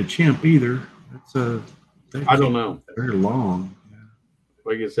it would be a chimp either. It's I don't know. very long.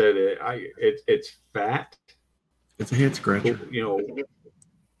 Like I said, it's fat. It's a head scratcher. You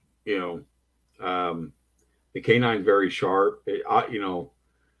know, the canine very sharp.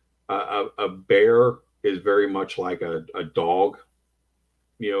 A bear is very much like a dog.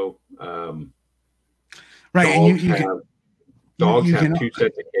 Right. And dogs you have can- two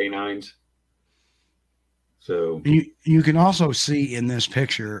sets of canines. So you can also see in this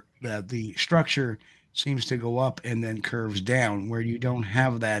picture that the structure seems to go up and then curves down, where you don't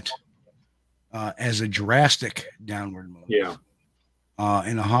have that as a drastic downward move. yeah,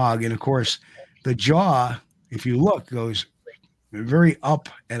 In a hog. And of course, the jaw, if you look, goes very up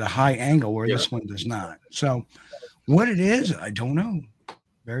at a high angle where this one does not. So what it is, I don't know.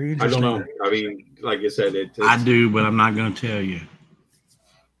 Very I interesting. don't know. I mean, like I said, it's I do, but I'm not going to tell you.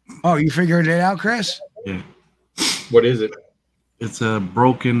 Oh, you figured it out, Chris? Yeah. What is it? It's a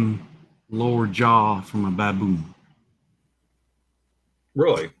broken lower jaw from a baboon.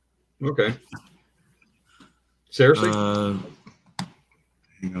 Really? Okay. Seriously?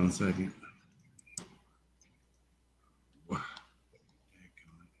 Hang on a second.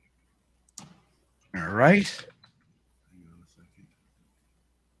 All right. Hang on a second.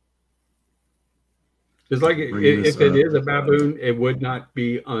 It's like Bring if this it up. is a baboon, it would not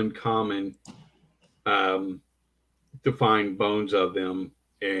be uncommon to find bones of them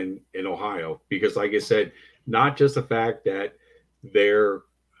in Ohio, because, like I said, not just the fact that they're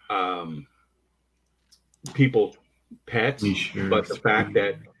people pets, Sure. but the fact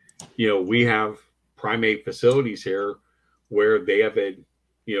that we have primate facilities here where they have had.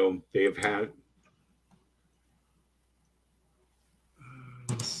 They have had.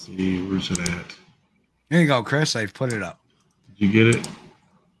 Let's see, where's it at? There you go, Chris. I've put it up. Did you get it?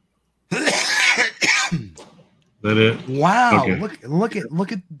 Is that it? Wow. Okay. Look at Yep.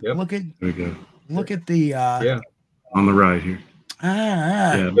 look at There we go. the Yeah. On the right here.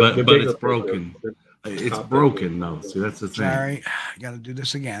 ah, Yeah, The but bigger it's broken. picture. It's Top broken though. See, that's the thing. sorry. I gotta do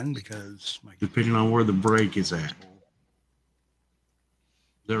this again because my Depending on where the break is at. Is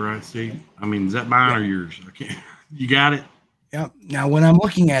that right, Steve? I mean, is that mine or yours? I can't. You got it? yeah. Now what I'm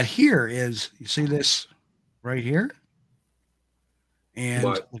looking at here is, you see this right here? And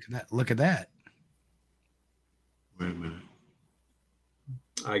What? look at that. Wait a minute.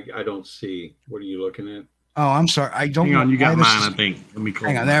 I don't see. What are you looking at? Oh, I'm sorry. I don't Hang on, know you got why this mine, is- I think. Let me close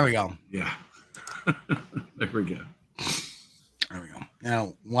Hang on, mine. there we go. Yeah. There we go. There we go.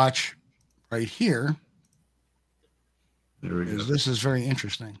 Now watch right here. There we go. This is very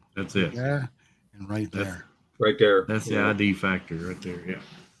interesting. That's it. There and right That's- there. Right there. That's the ID factor right there.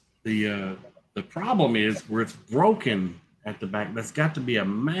 Yeah. The problem is where it's broken at the back. That's got to be a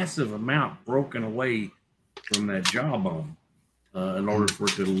massive amount broken away from that jawbone in order for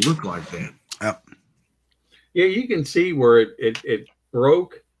it to look like that. Yep. Yeah, you can see where it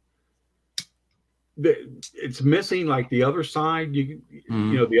broke. It's missing like the other side.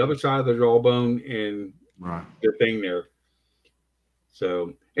 Mhm. The other side of the jawbone and Right. the thing there.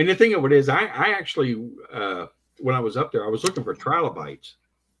 So, and the thing of it is, I actually when I was up there, I was looking for trilobites,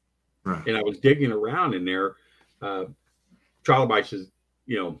 Right. and I was digging around in there. Trilobites is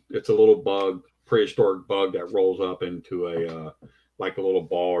it's a little bug, prehistoric bug that rolls up into a like a little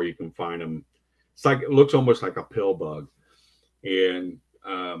ball, or you can find them. It's like, it looks almost like a pill bug. And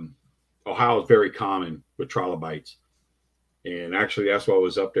Ohio is very common with trilobites. And actually, that's what I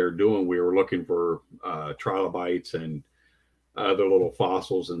was up there doing. We were looking for trilobites and other little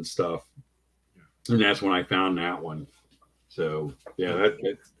fossils and stuff. And that's when I found that one. So, yeah,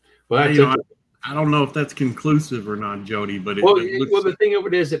 I don't know if that's conclusive or not, Jody, but well, the thing of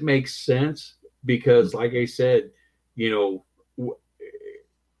it is, it makes sense because, like I said, we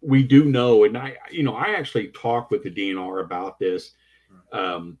do know, and I actually talked with the DNR about this.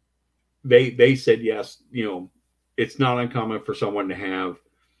 They said yes, it's not uncommon for someone to have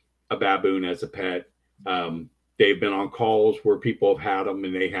a baboon as a pet. They've been on calls where people have had them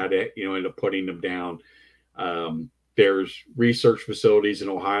and they had to, end up putting them down. There's research facilities in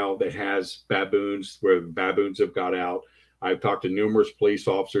Ohio that has baboons where baboons have got out. I've talked to numerous police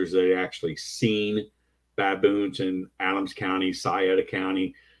officers that have actually seen baboons in Adams County, Scioto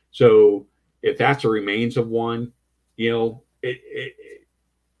County. So if that's the remains of one, it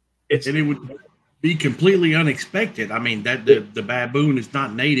would be completely unexpected. I mean, that the baboon is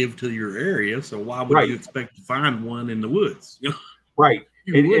not native to your area, so why would you expect to find one in the woods? Right.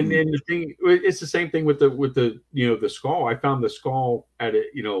 And the thing, it's the same thing with the the skull. I found the skull at it,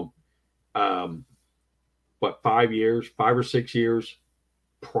 5 or 6 years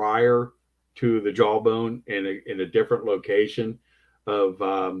prior to the jawbone in a different location of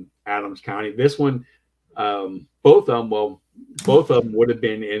Adams County. This one, both of them would have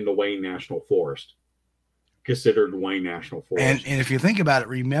been in the Wayne National Forest, considered Wayne National Forest. And if you think about it,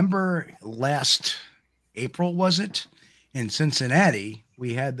 remember last April, was it, in Cincinnati,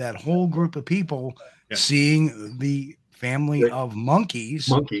 we had that whole group of people seeing the family of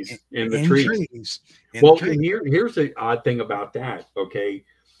monkeys in the trees. And here's the odd thing about that. Okay.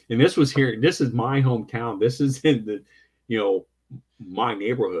 And this is my hometown. This is in the, my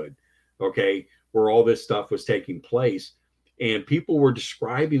neighborhood. Okay. Where all this stuff was taking place. And people were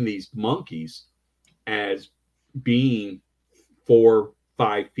describing these monkeys as being 4-5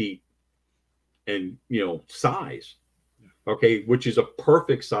 feet in, size. Okay. Which is a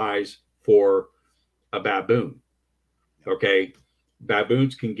perfect size for a baboon. Okay.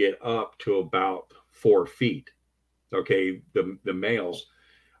 Baboons can get up to about 4 feet. Okay. The males.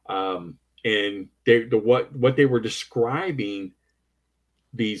 And what they were describing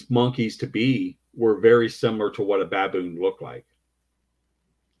these monkeys to be were very similar to what a baboon looked like.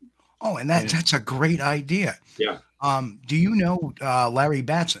 Oh, and that's a great idea. Yeah. Do you know Larry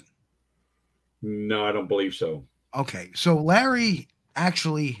Batson? No, I don't believe so. Okay, so Larry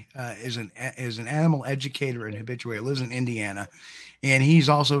actually is an animal educator and habituator. Lives in Indiana, and he's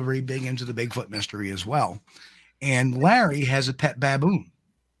also very big into the Bigfoot mystery as well. And Larry has a pet baboon.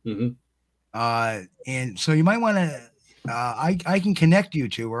 Mm-hmm. And so you might want to. I can connect you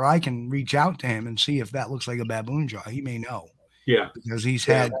to, or I can reach out to him and see if that looks like a baboon jaw. He may know. Yeah, because he's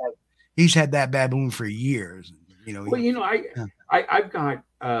had that baboon for years. Well, I've got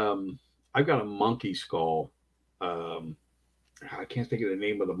a monkey skull. I can't think of the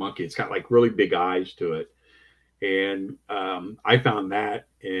name of the monkey. It's got like really big eyes to it. And I found that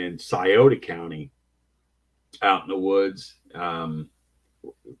in Scioto County out in the woods.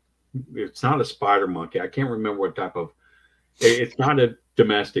 It's not a spider monkey. I can't remember what type of, it's not a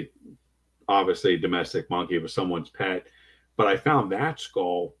domestic monkey. It was someone's pet. But I found that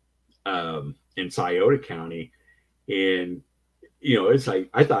skull in Scioto County. And it's like,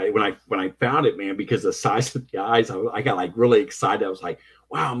 I thought when I found it, man, because the size of the eyes, I got like really excited. I was like,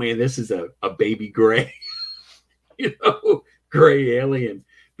 wow, man, this is a baby gray, gray alien,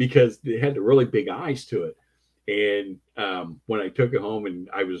 because it had the really big eyes to it. And when I took it home and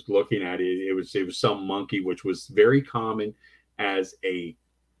I was looking at it, it was some monkey, which was very common as a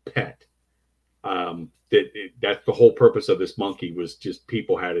pet. That's the whole purpose of this monkey, was just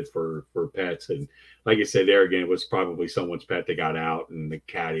people had it for pets. And like I said, there again, it was probably someone's pet that got out and the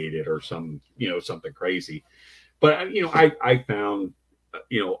cat ate it or something crazy. But I found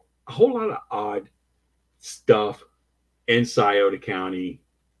a whole lot of odd stuff in Scioto County,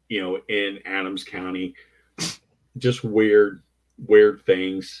 in Adams County, just weird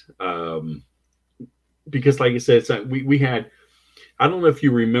things. Because like I said, we had, I don't know if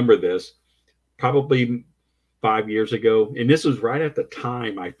you remember this, probably 5 years ago, and this was right at the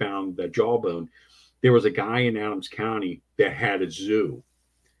time I found the jawbone. There was a guy in Adams County that had a zoo,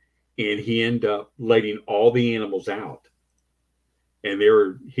 and he ended up letting all the animals out. And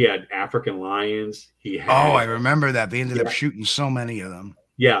he had African lions. I remember that. They ended up shooting so many of them.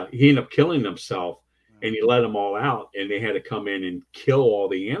 Yeah, he ended up killing himself, and he let them all out, and they had to come in and kill all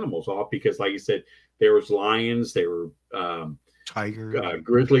the animals off because, like you said, there was lions. There were Tiger,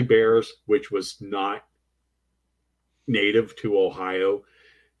 grizzly bears, which was not native to Ohio.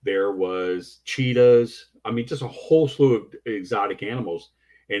 There was cheetahs. I mean, just a whole slew of exotic animals.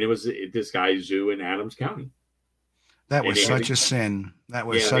 And it was this guy's zoo in Adams County. that was such a sin. That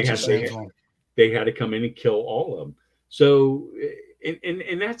was Yeah, such a sinful. They had to come in and kill all of them. So,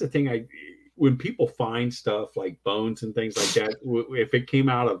 and that's the thing. When people find stuff like bones and things like that, if it came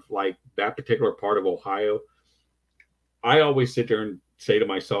out of like that particular part of Ohio, I always sit there and say to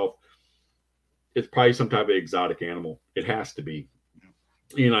myself, it's probably some type of exotic animal. It has to be.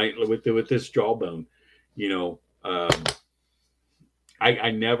 You know, with this jawbone, you know,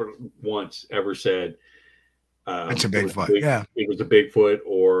 I never once ever said It's a Bigfoot. Yeah, it was a Bigfoot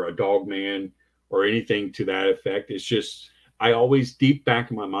or a dog man or anything to that effect. It's just I always, deep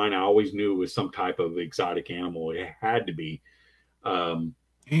back in my mind, I always knew it was some type of exotic animal. It had to be. And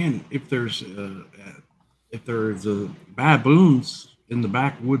if there's baboons in the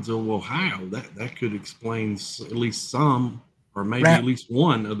backwoods of Ohio, that could explain at least some, or maybe at least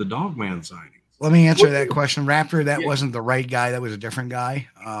one of the dogman sightings. Let me answer that question, Raptor. That wasn't the right guy. That was a different guy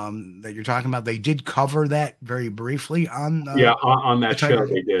that you're talking about. They did cover that very briefly on on that show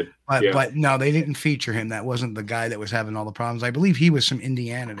they did. But no, they didn't feature him. That wasn't the guy that was having all the problems. I believe he was from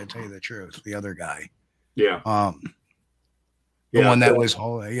Indiana, to tell you the truth. The other guy. Yeah. The one that was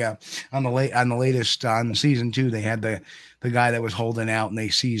holding, on the latest on season 2, they had the guy that was holding out and they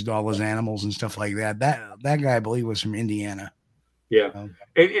seized all his animals and stuff like that. That guy, I believe, was from Indiana. Yeah.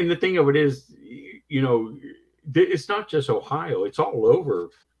 And the thing of it is, you know, it's not just Ohio, it's all over.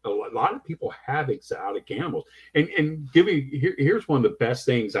 A lot of people have exotic animals. And here's one of the best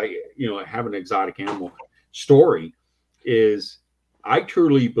things have an exotic animal story is I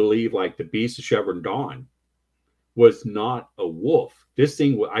truly believe like the Beast of Chevron Dawn was not a wolf. This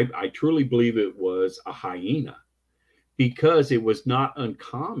thing, I truly believe it was a hyena, because it was not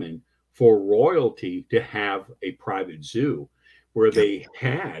uncommon for royalty to have a private zoo where they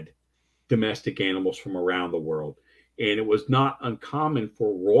had domestic animals from around the world. And it was not uncommon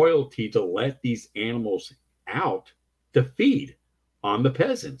for royalty to let these animals out to feed on the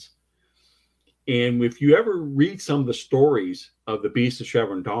peasants. And if you ever read some of the stories of the Beast of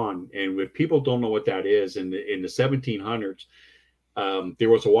Chevron Dawn, and if people don't know what that is, in the 1700s, there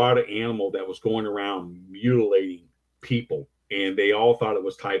was a wild animal that was going around mutilating people, and they all thought it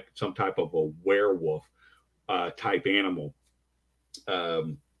was some type of a werewolf type animal.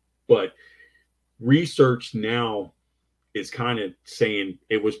 But research now is kind of saying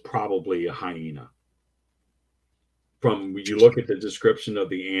it was probably a hyena. From when you look at the description of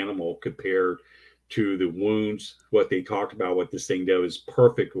the animal compared to the wounds, what they talked about, what this thing does, is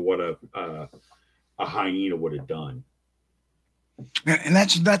perfect what a hyena would have done. And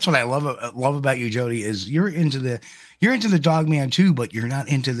that's what I love about you, Jody, is you're into the dog man too, but you're not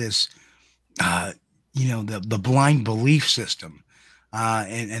into this the blind belief system.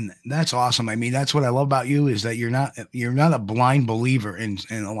 And that's awesome. I mean, that's what I love about you, is that you're not a blind believer in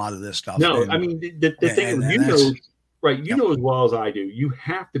a lot of this stuff. No, I mean the thing you know as well as I do, you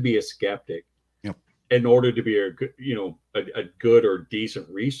have to be a skeptic in order to be a good or decent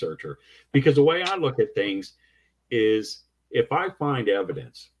researcher. Because the way I look at things is, if I find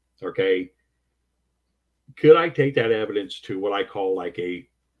evidence, okay, could I take that evidence to what I call like a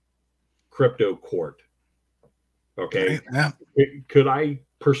crypto court? Okay. Yeah. Could I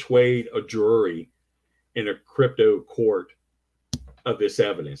persuade a jury in a crypto court of this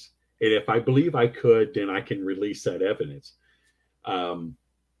evidence? And if I believe I could, then I can release that evidence.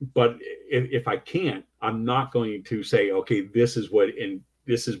 But if I can't, I'm not going to say, okay, this is what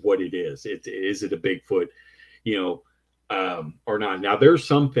it is. Is it a Bigfoot, or not? Now there's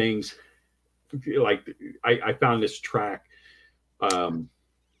some things like I found this track,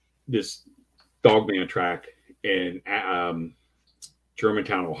 this dogman track in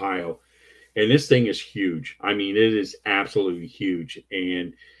Germantown, Ohio, and this thing is huge. I mean, it is absolutely huge.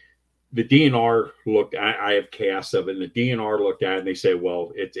 And the DNR looked. I have casts of it, and the DNR looked at it and they said,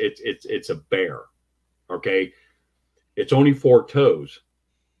 "Well, it's a bear, okay? It's only 4 toes,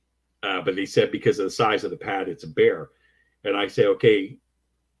 but they said because of the size of the pad, it's a bear." And I say, "Okay,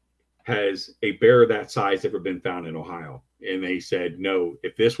 has a bear that size ever been found in Ohio?" And they said, "No.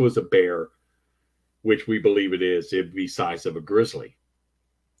 If this was a bear, which we believe it is, it'd be size of a grizzly."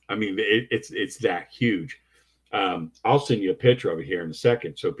 I mean, it's that huge. I'll send you a picture of it here in a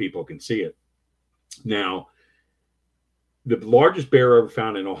second so people can see it. Now, the largest bear ever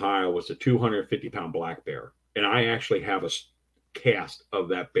found in Ohio was a 250-pound black bear. And I actually have a cast of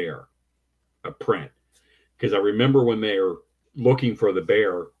that bear, a print. Because I remember when they were looking for the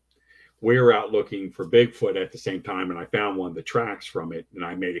bear, we were out looking for Bigfoot at the same time, and I found one of the tracks from it, and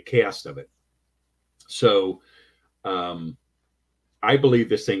I made a cast of it. So I believe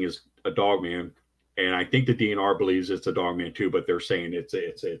this thing is a dogman, and I think the DNR believes it's a dogman too, but they're saying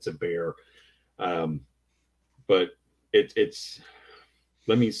it's a bear. But it's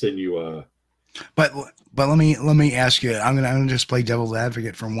let me send you a. But let me ask you. I'm gonna just play devil's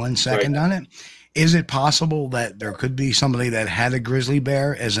advocate for 1 second on it. Is it possible that there could be somebody that had a grizzly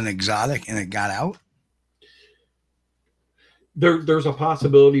bear as an exotic and it got out? There's a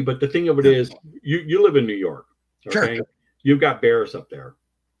possibility, but the thing of it is, you live in New York, okay? Sure. You've got bears up there,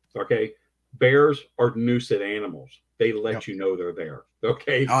 okay? Bears are nuisance animals. They let you know they're there,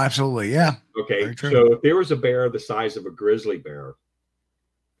 okay? Oh, absolutely, yeah. Okay, so if there was a bear the size of a grizzly bear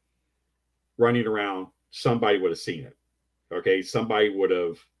running around, somebody would have seen it, okay? Somebody would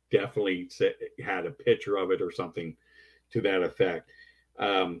have definitely had a picture of it or something to that effect.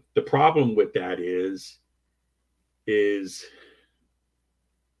 The problem with that is it's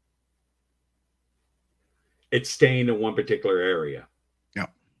staying in one particular area. Yeah.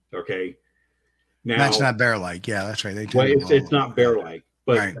 Okay. Now that's not bear-like. Yeah, that's right. It's not bear-like,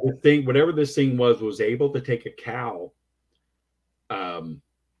 but the thing, whatever this thing was able to take a cow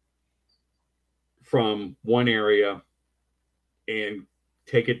from one area and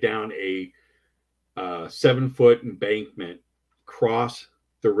take it down a 7-foot embankment, cross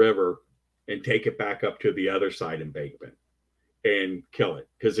the river, and take it back up to the other side embankment and kill it,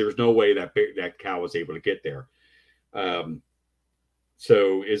 because there's no way that cow was able to get there.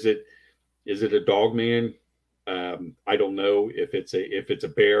 So is it a dog man? I don't know if it's a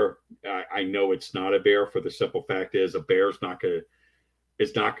bear. I know it's not a bear, for the simple fact is a bear's not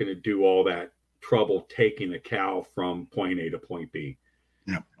gonna do all that trouble taking a cow from point A to point B.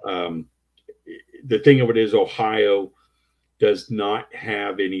 No. The thing of it is, Ohio does not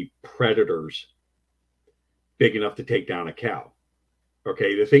have any predators big enough to take down a cow.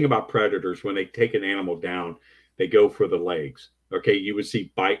 Okay. The thing about predators, when they take an animal down, they go for the legs. Okay. You would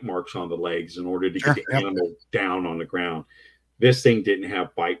see bite marks on the legs in order to get the animal down on the ground. This thing didn't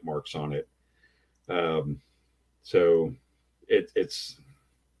have bite marks on it. So it's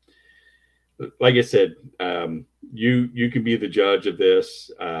like I said, you can be the judge of this.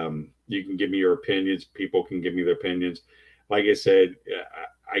 You can give me your opinions. People can give me their opinions. Like I said,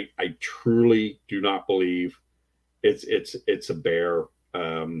 I truly do not believe it's a bear,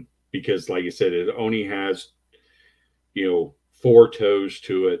 because, like I said, it only has 4 toes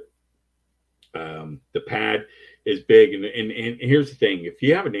to it. The pad is big, and here's the thing: if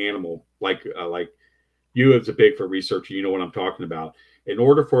you have an animal like you as a Bigfoot researcher, you know what I'm talking about. In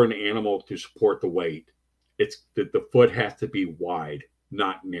order for an animal to support the weight, it's that the foot has to be wide,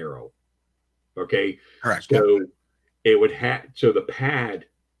 not narrow. Okay. Correct. So it would so the pad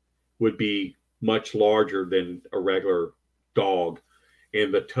would be much larger than a regular dog,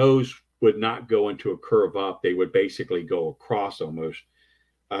 and the toes would not go into a curve up. They would basically go across almost.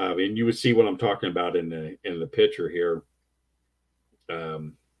 And you would see what I'm talking about in the picture here.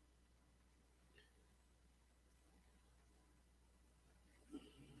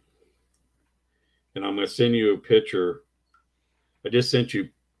 And I'm going to send you a picture. I just sent you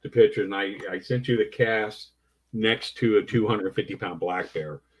the picture, and I sent you the cast next to a 250-pound black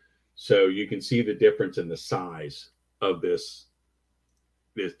bear. So you can see the difference in the size of this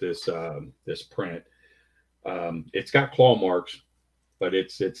print. It's got claw marks, but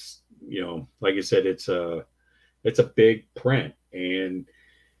it's like I said, it's a big print, and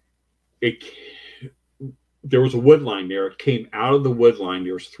there was a wood line there. It came out of the wood line.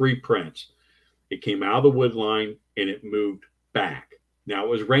 There was 3 prints. It came out of the wood line and it moved back. Now, it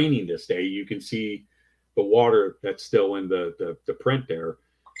was raining this day. You can see the water that's still in the print there.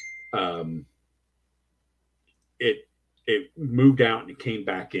 It moved out and it came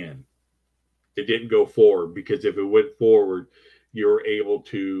back in. It didn't go forward, because if it went forward, you would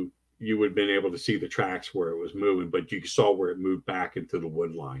have been able to see the tracks where it was moving, but you saw where it moved back into the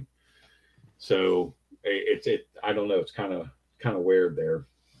wood line. So I don't know. It's kind of weird there.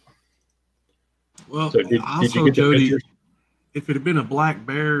 Well, so also, Jody, if it had been a black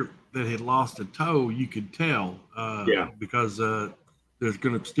bear that had lost a toe, you could tell. Because there's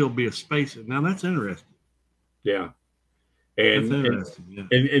going to still be a space. Now, that's interesting. Yeah.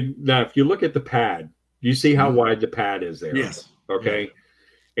 And now, if you look at the pad, you see how wide the pad is there. Yes. Okay.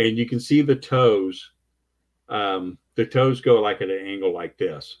 Yeah. And you can see the toes. The toes go like at an angle like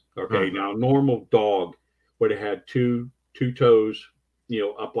this. Okay. Now, a normal dog would have had two toes,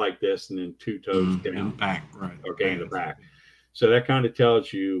 up like this, and then 2 toes down. In the back, right. Okay, in the back. So that kind of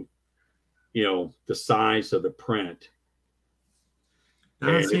tells you, the size of the print.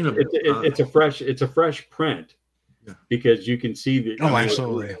 I've seen it's a fresh print because you can see that. Oh,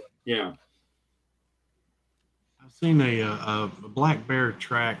 absolutely. Yeah. I've seen a black bear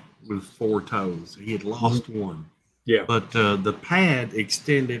track with 4 toes. He had lost one. Yeah. But the pad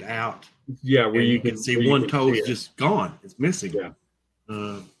extended out. Yeah, where you can see one toe is just gone. It's missing. Yeah.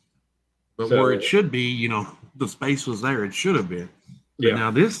 But where it should be, the space was there. It should have been. But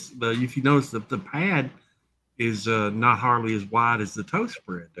now if you notice the pad is not hardly as wide as the toe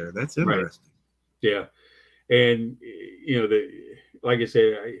spread there. That's interesting. Right. Yeah. And, like I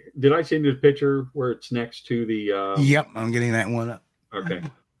said, did I send you the picture where it's next to the? Yep, I'm getting that one up. Okay.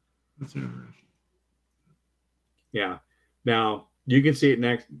 That's interesting. Yeah. Now you can see it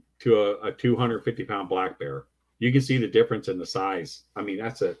next to a 250-pound black bear. You can see the difference in the size. I mean,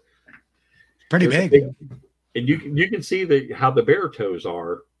 that's pretty big. And you can see how the bear toes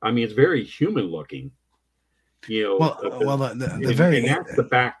are. I mean, it's very human looking. The very and that's the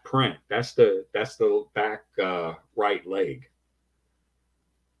back print. That's the back right leg.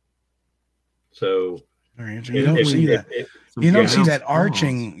 So you don't see that. You don't see that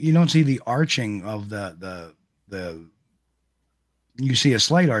arching. You don't see the arching of the. You see a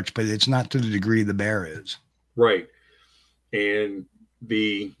slight arch, but it's not to the degree the bear is. Right, and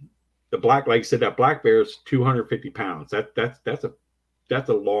the black, like I said, that black bear is 250 pounds. That's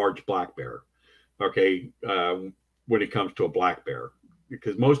a large black bear. Okay, when it comes to a black bear,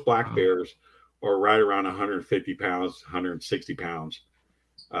 because most black bears are right around 150 pounds, 160 pounds.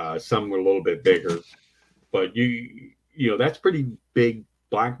 Some were a little bit bigger, but that's pretty big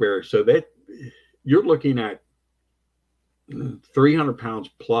black bear. So that you're looking at 300 pounds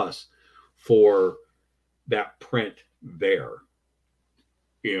plus for that print there.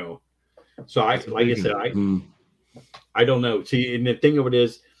 So I don't know. See, and the thing of it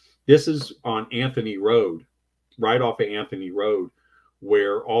is, this is on Anthony Road, right off of Anthony Road,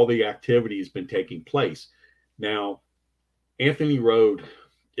 where all the activity has been taking place. Now, Anthony Road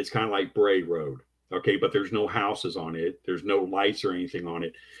is kind of like Bray Road, okay, but there's no houses on it. There's no lights or anything on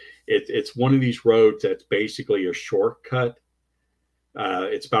it. It's one of these roads that's basically a shortcut.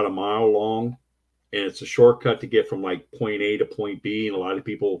 It's about a mile long, and it's a shortcut to get from like point A to point B, and a lot of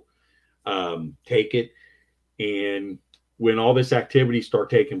people take it. And when all this activity started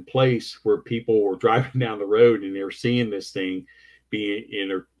taking place, where people were driving down the road and they were seeing this thing and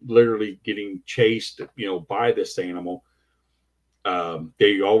they're literally getting chased, by this animal,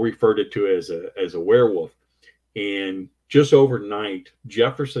 they all referred it to as a werewolf. And just overnight,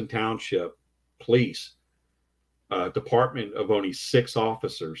 Jefferson Township Police Department of only 6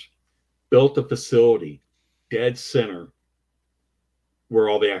 officers built a facility dead center where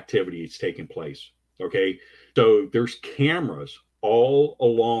all the activity is taking place. Okay. So there's cameras all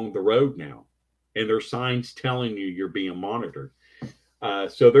along the road now, and there's signs telling you you're being monitored.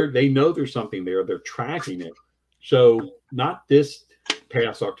 So they know there's something there. They're tracking it. So not this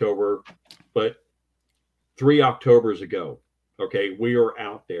past October, but 3 Octobers ago, okay, we were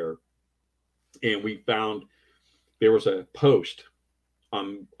out there and we found there was a post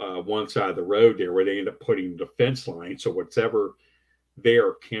on one side of the road there where they ended up putting the fence line. So whatever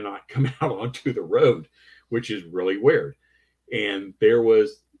there cannot come out onto the road, which is really weird. And there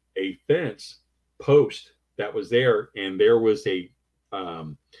was a fence post that was there, and there was a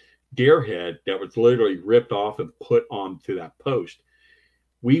deer head that was literally ripped off and put onto that post.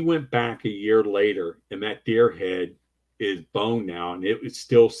 We went back a year later, and that deer head is bone now, and it was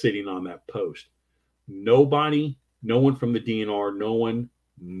still sitting on that post. No one from the DNR, no one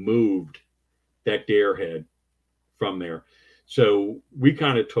moved that deer head from there. So we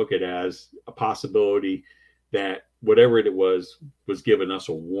kind of took it as a possibility that whatever it was giving us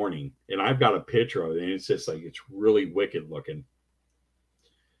a warning. And I've got a picture of it, and it's just like, it's really wicked looking.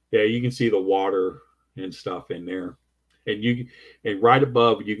 Yeah, you can see the water and stuff in there. And right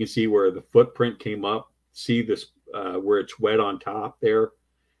above, you can see where the footprint came up. See this, where it's wet on top there,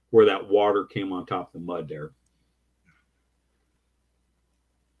 where that water came on top of the mud there.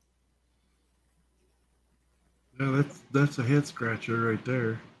 Yeah, that's a head scratcher right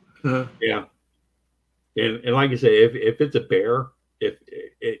there. Yeah. And like I say, if it's a bear, if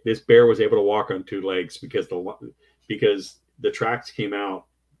this bear was able to walk on 2 legs because the tracks came out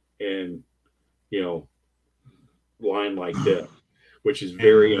and line like this, which is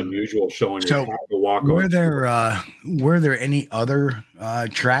very unusual, showing so how to walk. Were there any other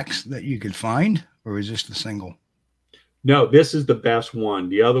tracks that you could find, or was this the single? No, this is the best one.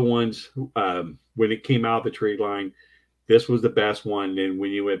 The other ones, when it came out of the tree line, this was the best one. And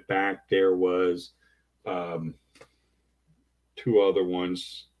when you went back, there was 2 other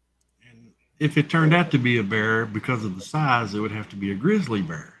ones. if it turned out to be a bear, because of the size, it would have to be a grizzly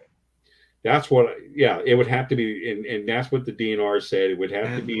bear. That's what, it would have to be, and that's what the DNR said. It would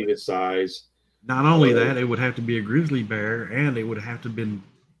have to be the size. Not only that, it would have to be a grizzly bear, and it would have to have been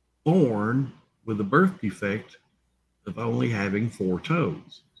born with a birth defect of only having 4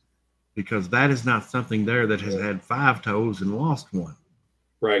 toes, because that is not something there that has had 5 toes and lost one.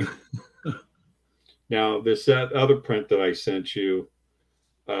 Right. Now, this other print that I sent you,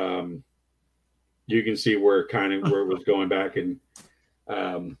 you can see where it was going back, and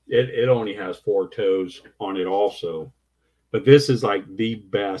it only has 4 toes on it also. But this is like the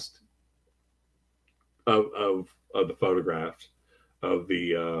best of the photographs of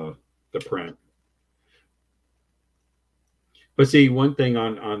the print. But see, one thing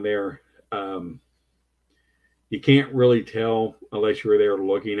on there, you can't really tell unless you're there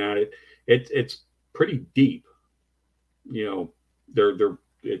looking at it. It's pretty deep.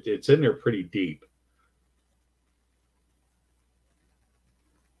 It's in there pretty deep.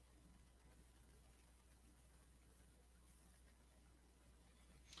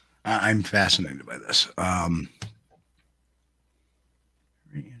 I'm fascinated by this. Very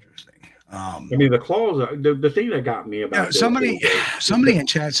interesting. I mean, the claws. The thing that got me about somebody in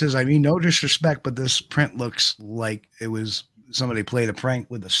chat says, I mean, no disrespect, but this print looks like it was somebody played a prank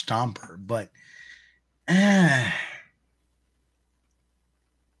with a stomper. But a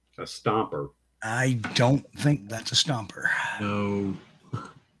stomper. I don't think that's a stomper. No.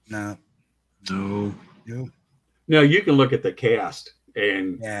 No, you can look at the cast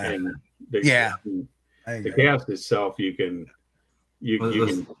and the cast itself. You can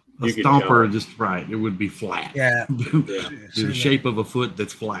stomper just right. It would be flat. Yeah. The shape of a foot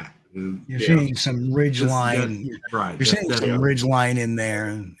that's flat. You're seeing some ridge line. Right. You're seeing some ridge line in there.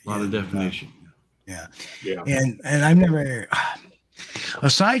 And, a lot of definition. Yeah. And I've never,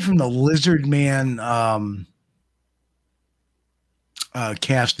 aside from the Lizard Man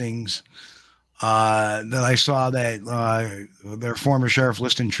castings that I saw that their former sheriff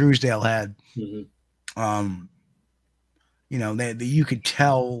Liston Truesdale had, you know, that you could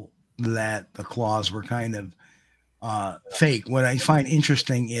tell that the claws were kind of fake. What I find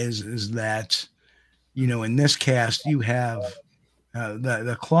interesting is that, you know, in this cast you have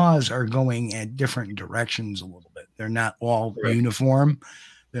the claws are going at different directions a little bit. They're not all uniform.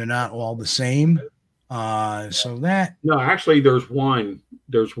 They're not all the same. So that actually there's one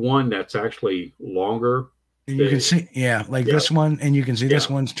that's actually longer. And you can see, this one, and you can see this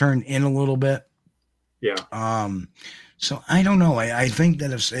one's turned in a little bit. Yeah. So I don't know. I think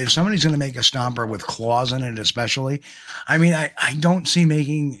that if somebody's going to make a stomper with claws in it, especially, I mean, I don't see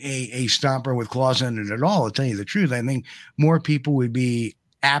making a stomper with claws in it at all. I'll tell you the truth. I think more people would be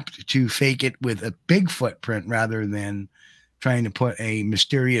apt to fake it with a Bigfoot print rather than trying to put a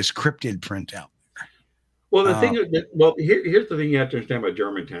mysterious cryptid print out there. Well, the thing, here's the thing you have to understand about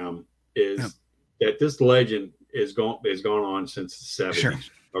Germantown is that this legend is gone on since the 70s. Sure.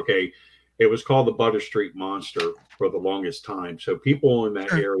 Okay. It was called the Butter Street Monster for the longest time. So people in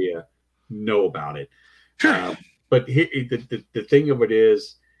that area know about it. Sure. But the thing of it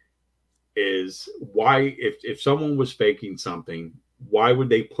is why, if someone was faking something, why would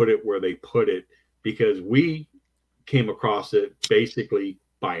they put it where they put it? Because we came across it basically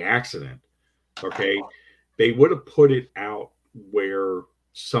by accident. Okay. They would have put it out where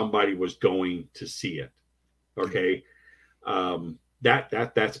somebody was going to see it. Okay.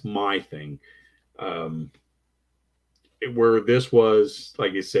 That's my thing. Where this was,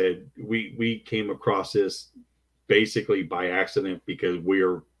 like I said, we came across this basically by accident because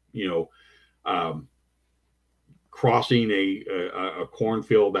we're, crossing a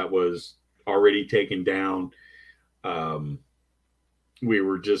cornfield that was already taken down. We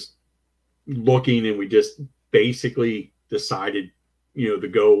were just looking, and we just basically decided, to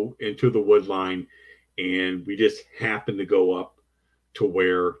go into the wood line, and we just happened to go up to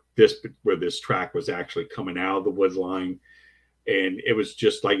where this track was actually coming out of the wood line. And it was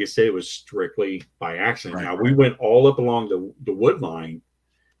just, like I said, it was strictly by accident. Right, now we went all up along the wood line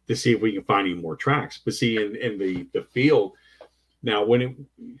to see if we can find any more tracks. But see, in the field, now to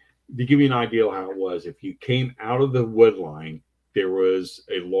give you an idea of how it was, if you came out of the wood line, there was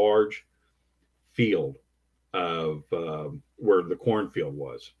a large field of where the cornfield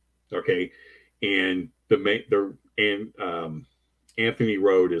was. Okay. And Anthony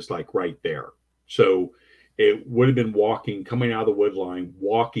Road is like right there. So it would have been coming out of the wood line,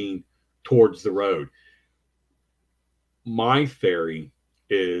 walking towards the road. My theory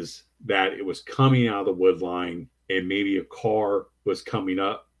is that it was coming out of the wood line, and maybe a car was coming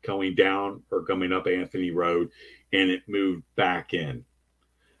down or coming up Anthony Road, and it moved back in.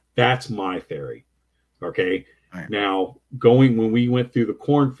 That's my theory. Okay. Right. Now, when we went through the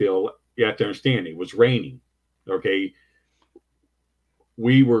cornfield, you have to understand it was raining. Okay.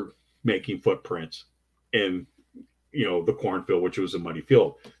 We were making footprints in, the cornfield, which was a muddy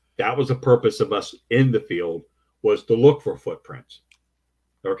field. That was the purpose of us in the field, was to look for footprints.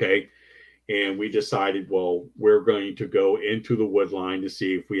 Okay. And we decided, well, we're going to go into the wood line to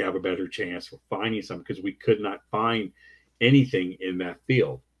see if we have a better chance of finding something, because we could not find anything in that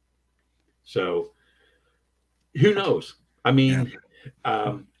field. So who knows? I mean,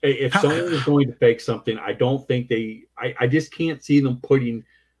 if someone is going to fake something, I don't think I just can't see them putting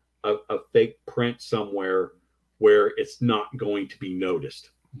a fake print somewhere where it's not going to be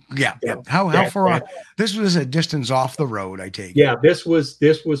noticed. Yeah. How far off? This was a distance off the road, I take it. Yeah, this was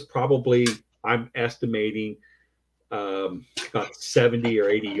probably, I'm estimating, about 70 or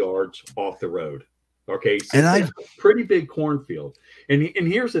 80 yards off the road. Okay, so it's a pretty big cornfield. And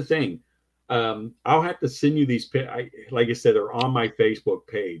here's the thing. I'll have to send you these. Like I said, they're on my Facebook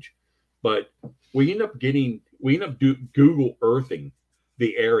page, but we end up Google Earthing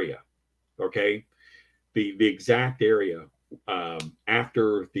the area. Okay, the exact area.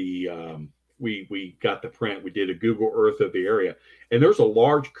 After we got the print, we did a Google Earth of the area, and there's a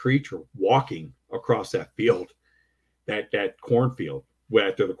large creature walking across that field, that cornfield,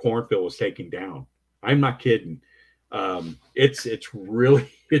 after the cornfield was taken down. I'm not kidding. It's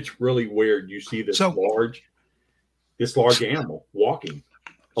really weird. You see this large animal walking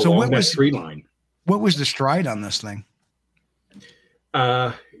along that tree line. What was the stride on this thing?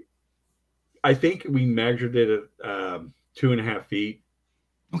 I think we measured it at 2.5 feet.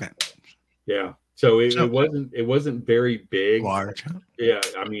 Okay. Yeah. So it wasn't very big. Large. Yeah.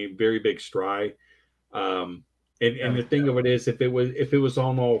 I mean, very big stride. And the thing of it is, if it was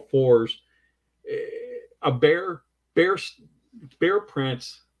on all fours, a bear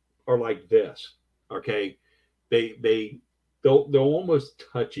prints are like this. Okay. They'll almost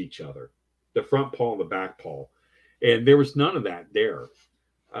touch each other, the front paw and the back paw. And there was none of that there.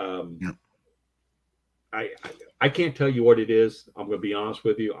 I can't tell you what it is. I'm going to be honest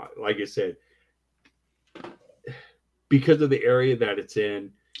with you. Like I said, because of the area that it's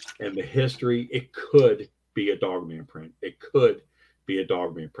in and the history, it could be a Dogman print. It could be a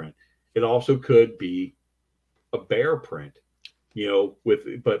Dogman print. It also could be a bear print,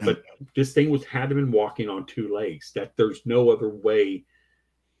 but this thing had to been walking on two legs. That there's no other way,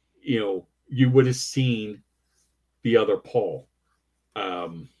 you would have seen the other paw.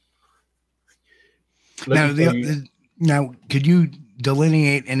 Now, could you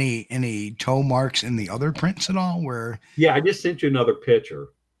delineate any toe marks in the other prints at all? Yeah, I just sent you another picture.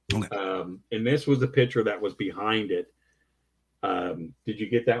 Okay. And this was the picture that was behind it. Did you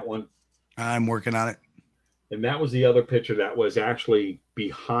get that one? I'm working on it. And that was the other picture that was actually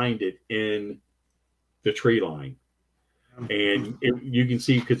behind it in the tree line. And you can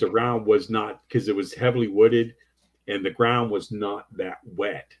see, because the ground was not, because it was heavily wooded and the ground was not that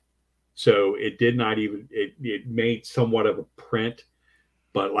wet. So it did not even, it made somewhat of a print.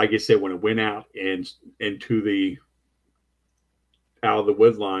 But like I said, when it went out and out of the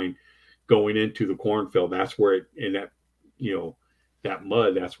wood line going into the cornfield, that's where it, in that, that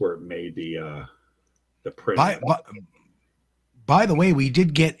mud, that's where it made the print. By the way, we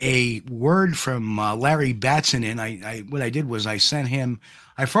did get a word from Larry Batson, and what I did was I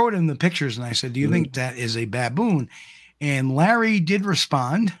forwarded him the pictures, and I said, do you think that is a baboon? And Larry did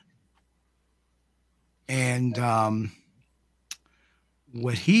respond. And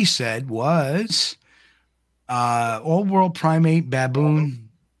what he said was old world primate, baboon,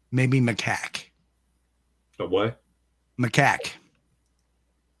 maybe macaque. A what? Macaque.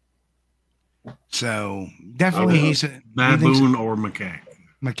 So definitely he's a baboon or macaque.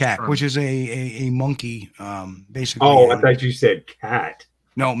 Macaque, which is a monkey, basically. Oh, I thought you said cat.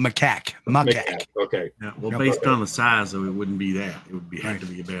 No, macaque. Macaque. Okay. Yeah, well, based on the size, though, it wouldn't be that. It would have to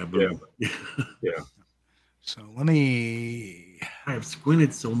be a baboon. Yeah. So let me. I have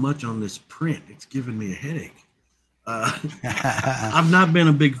squinted so much on this print; it's given me a headache. I've not been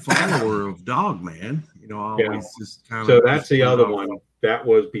a big follower of Dogman. Always just kind of. So that's the other one that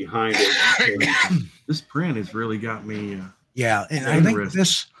was behind it. This print has really got me. Yeah, and I think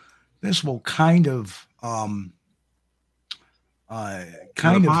this will kind of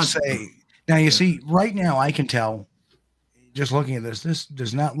say. Now you see, right now I can tell, just looking at this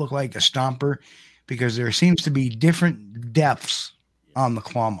does not look like a stomper, because there seems to be different depths on the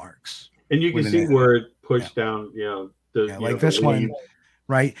claw marks. And you can see where it pushed down, like this one,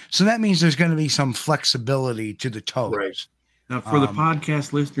 right? So that means there's going to be some flexibility to the toes. Right. Now, for the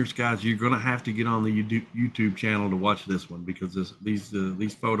podcast listeners, guys, you're going to have to get on the YouTube channel to watch this one because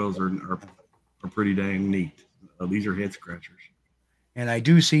these photos are pretty dang neat. These are head scratchers. And I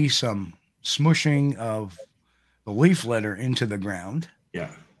do see some smushing of the leaf litter into the ground.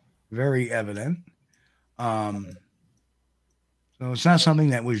 Yeah. Very evident. So it's not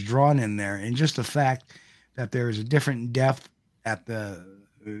something that was drawn in there. And just the fact that there is a different depth at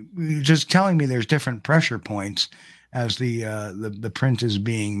just telling me there's different pressure points as the print is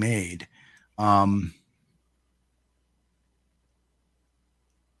being made.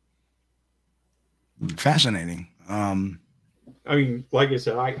 Fascinating. I mean, like I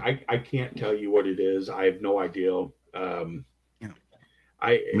said, I can't tell you what it is. I have no idea.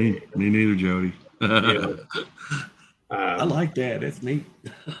 Me neither, Jody. You know, I like that. That's neat.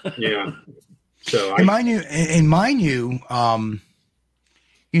 Yeah. So and mind you, when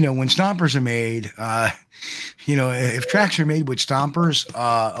stompers are made, if tracks are made with stompers,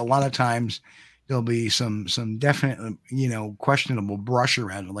 a lot of times there'll be some definite, questionable brush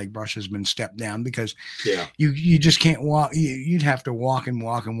around it, like brush has been stepped down because you just can't walk. You'd have to walk and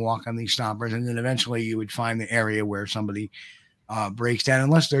walk and walk on these stompers, and then eventually you would find the area where somebody breaks down,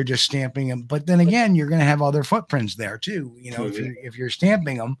 unless they're just stamping them. But then again, you're going to have other footprints there too. If you're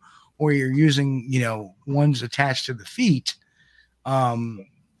stamping them, or you're using ones attached to the feet,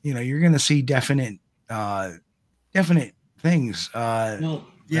 you're going to see definite things that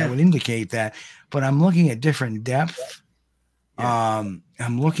would indicate that. But I'm looking at different depth. I'm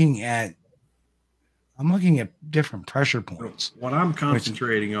looking at different pressure points. What I'm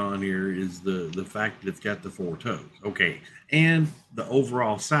concentrating on here is the fact that it's got the 4 toes. Okay. And the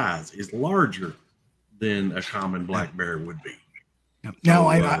overall size is larger than a common black bear would be. Now,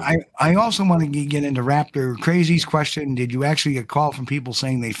 I also want to get into Raptor Crazy's question. Did you actually get a call from people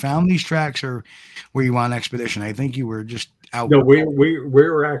saying they found these tracks, or were you on expedition? I think you were just out. No, we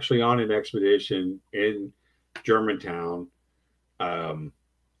were actually on an expedition in Germantown. We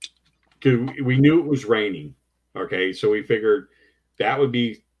knew it was raining. Okay, so we figured that would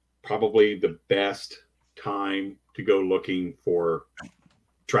be probably the best time to go looking for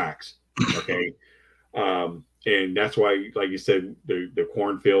tracks. Okay. And that's why, like you said, the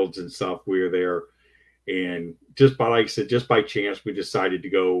cornfields and stuff, we were there. And just by chance, we decided to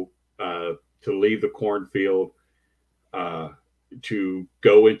go to leave the cornfield to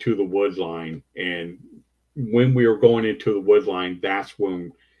go into the wood line. And when we were going into the wood line, that's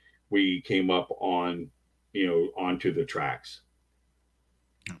when we came up onto the tracks.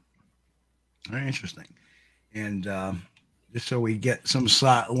 Very interesting. And just so we get some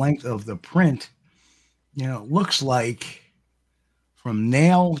length of the print, it looks like from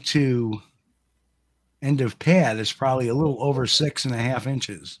nail to end of pad is probably a little over 6.5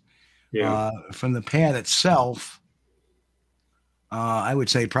 inches. Yeah. From the pad itself, I would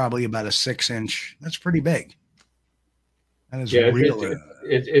say probably about a 6-inch. That's pretty big. That is real.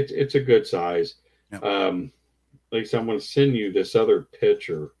 It's a good size. Yeah. Like someone send you this other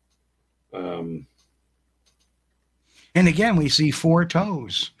picture. And again, we see 4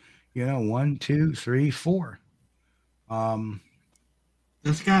 toes. 1, 2, 3, 4.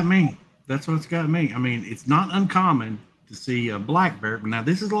 That's got me. That's what's got me. I mean, it's not uncommon to see a black bear. Now,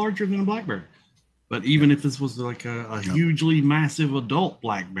 this is larger than a black bear. But even if this was like a hugely massive adult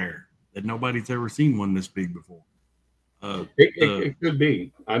black bear, that nobody's ever seen one this big before. It could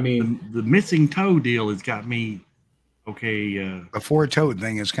be. I mean, the missing toe deal has got me. Okay. A 4-toed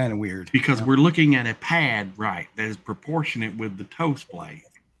thing is kind of weird because we're looking at a pad, right, that is proportionate with the toe splay.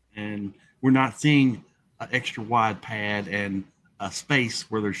 And we're not seeing an extra wide pad and a space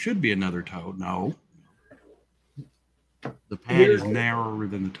where there should be another toe. No. The pad is narrower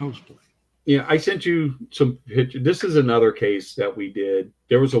than the toe splay. Yeah, I sent you some pictures. This is another case that we did.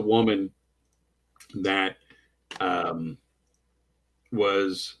 There was a woman that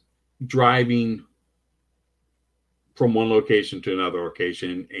was driving from one location to another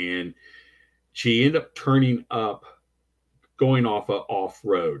location, and she ended up turning up, going off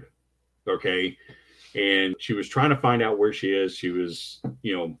road. Okay. And she was trying to find out where she is. She was,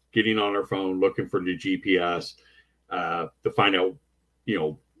 getting on her phone, looking for the GPS to find out,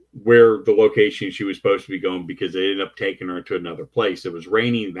 where the location she was supposed to be going, because they ended up taking her to another place. It was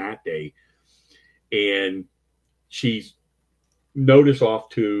raining that day. And she noticed off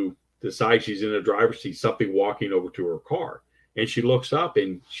to the side, she's in the driver's seat, something walking over to her car. And she looks up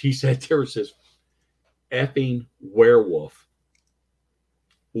and she said there was this effing werewolf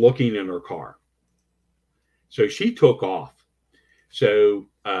looking in her car. So she took off. So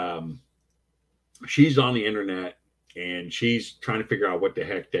she's on the internet and she's trying to figure out what the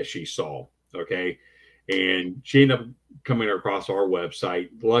heck that she saw. Okay. and she ended up coming across our website.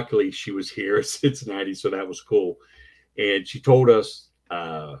 Luckily, she was here at Cincinnati, so that was cool. And she told us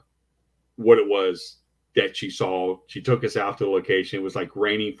what it was that she saw. She took us out to the location. It was like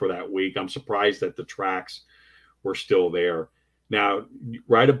raining for that week. I'm surprised that the tracks were still there. Now,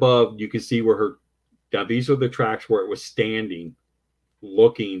 right above, you can see where her. Now, these are the tracks where it was standing,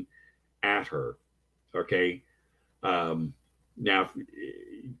 looking at her. Okay. Now,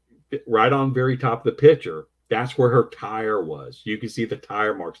 right on very top of the picture, that's where her tire was. You can see the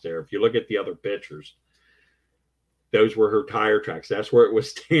tire marks there. If you look at the other pictures, those were her tire tracks. That's where it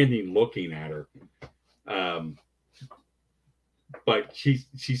was standing, looking at her. But she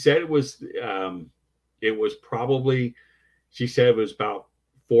said it was probably, she said it was about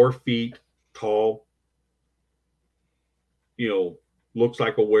 4 feet tall. You know, looks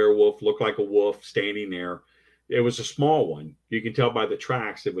like a werewolf, looked like a wolf standing there. It was a small one. You can tell by the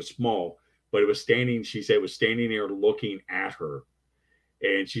tracks it was small, but it was standing. She said it was standing there looking at her.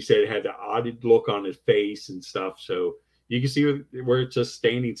 And she said it had the odd look on his face and stuff. So you can see where it's just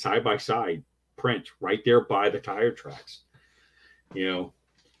standing side by side print right there by the tire tracks. You know,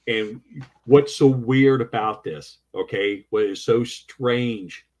 and what's so weird about this, okay, what is so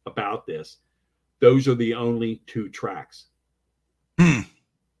strange about this, those are the only 2 tracks.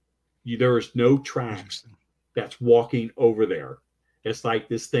 There is no tracks that's walking over there. It's like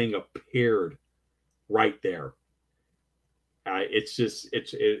this thing appeared right there.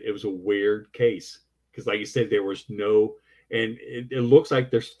 It was a weird case because, like you said, there was no, and it looks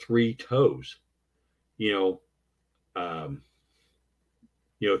like there's 3 toes. You know,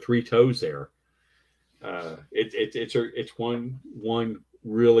 3 toes there. It's one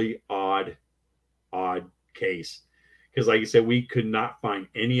really odd case. Because, like I said, we could not find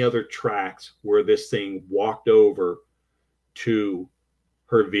any other tracks where this thing walked over to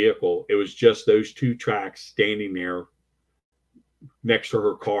her vehicle. It was just those 2 tracks standing there next to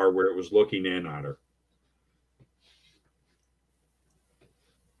her car where it was looking in at her.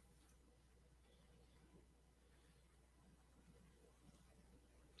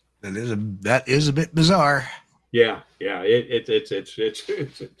 That is a bit bizarre. Yeah.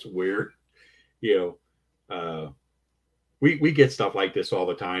 It's weird. You know, we get stuff like this all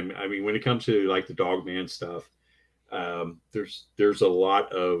the time. I mean, when it comes to like the Dogman stuff, there's a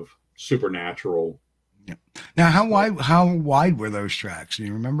lot of supernatural. Yeah. Now, how wide were those tracks? Do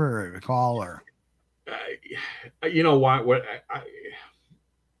you remember or recall or? You know what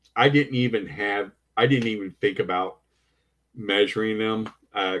I didn't even think about measuring them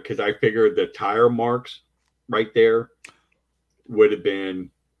because I figured the tire marks right there would have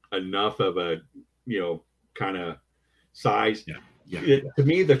been enough of a, you know, kind of size. To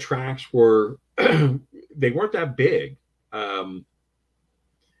me, the tracks were they weren't that big.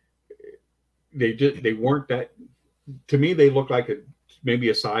 They weren't that. To me, they looked like maybe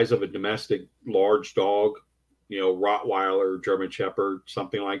a size of a domestic large dog, you know, Rottweiler, German Shepherd,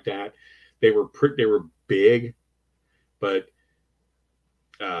 something like that. They were big, but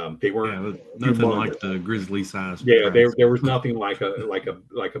they weren't nothing like the grizzly size. Yeah, there was nothing like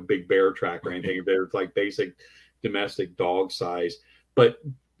a big bear track or anything. They were like basic domestic dog size, but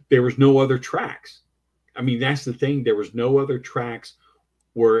there was no other tracks. I mean, that's the thing. There was no other tracks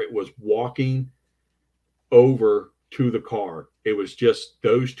where it was walking over to the car. It was just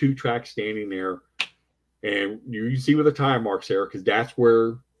those 2 tracks standing there, and you see where the tire marks there because that's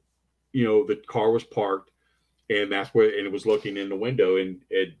where, you know, the car was parked, and that's where, and it was looking in the window, and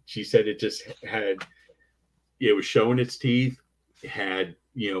she said it just had, it was showing its teeth, it had,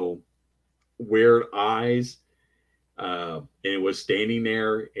 you know, weird eyes, and it was standing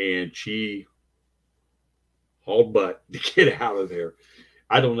there, and she hauled butt to get out of there.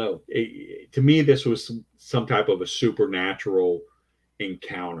 I don't know. To me, this was some type of a supernatural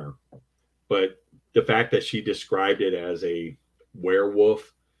encounter, but the fact that she described it as a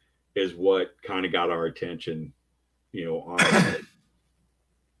werewolf is what kind of got our attention, you know, on it.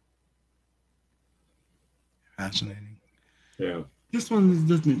 Fascinating. Yeah. This one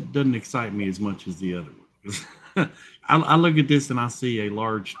doesn't excite me as much as the other one. I look at this and I see a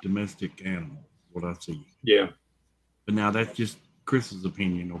large domestic animal. What I see. Yeah. But now that's just Chris's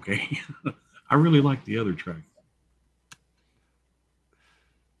opinion, okay? I really like the other track.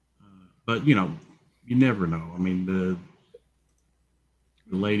 But, you know, you never know. I mean, the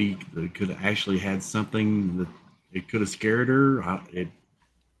lady could have actually had something that it could have scared her.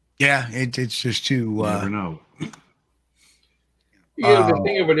 It's just too. You never know. Yeah, the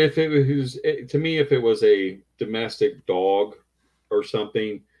thing of it, if it was, to me, if it was a domestic dog or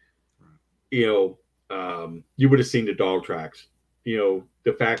something, you know, you would have seen the dog tracks. the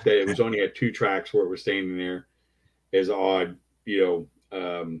fact that it was only at 2 tracks where it was standing there is odd.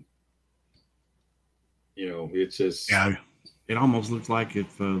 It's just It almost looks like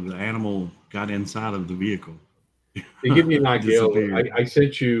if the animal got inside of the vehicle. To give you an idea, Disappeared. I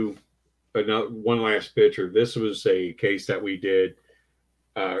sent you one last picture. This was a case that we did.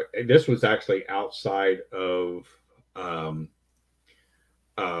 This was actually outside of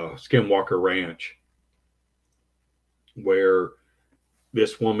Skinwalker Ranch, where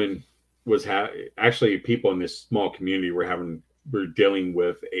this woman was actually people in this small community were dealing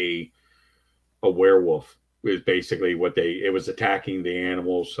with a werewolf. Is basically what it was attacking the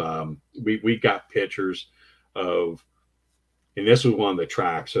animals. We got pictures of, and this was one of the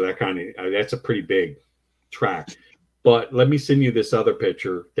tracks, so that's a pretty big track. But let me send you this other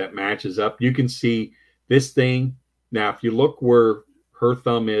picture that matches up. You can see this thing. Now, if you look where her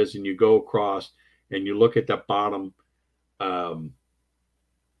thumb is and you go across and you look at the bottom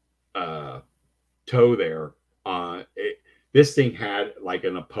toe there, this thing had like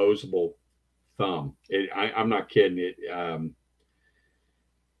an opposable thumb. I'm not kidding.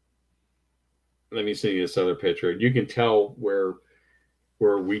 Let me see this other picture. You can tell where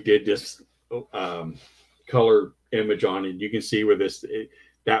we did this color image on it. You can see where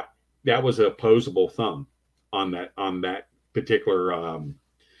that was an opposable thumb on that particular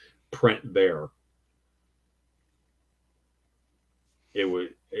print there.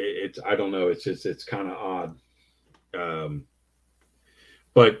 It's I don't know. It's kind of odd.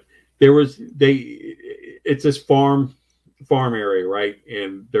 But it's this farm area, right?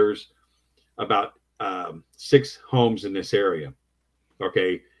 And there's about 6 homes in this area.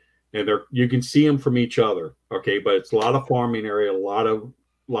 Okay. And you can see them from each other. Okay. But it's a lot of farming area, a lot of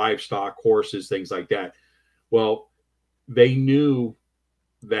livestock, horses, things like that. Well, they knew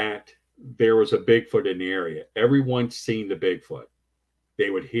that there was a Bigfoot in the area. Everyone's seen the Bigfoot. They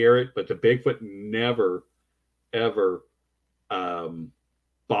would hear it, but the Bigfoot never, ever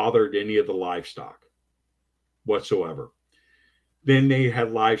bothered any of the livestock whatsoever. Then they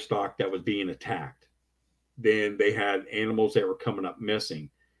had livestock that was being attacked. Then they had animals that were coming up missing.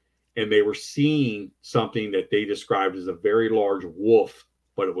 And they were seeing something that they described as a very large wolf,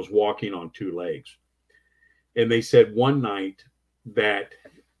 but it was walking on 2 legs. And they said one night that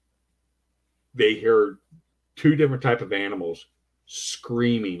they heard 2 different types of animals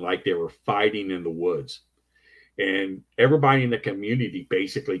screaming like they were fighting in the woods. And everybody in the community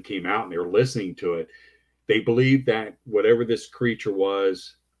basically came out and they were listening to it. They believed that whatever this creature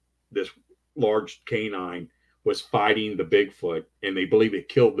was, this large canine, was fighting the Bigfoot, and they believe it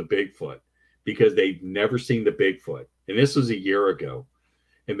killed the Bigfoot because they've never seen the Bigfoot. And this was a year ago,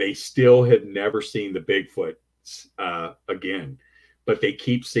 and they still had never seen the Bigfoot again, but they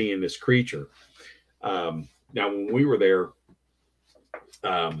keep seeing this creature. Now, when we were there,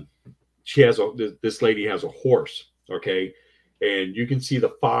 this lady has a horse, okay? And you can see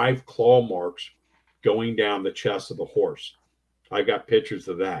the 5 claw marks going down the chest of the horse. I got pictures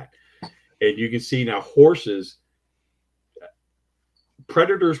of that. And you can see now horses,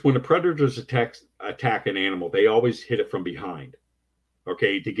 predators, when the predators attack an animal, they always hit it from behind,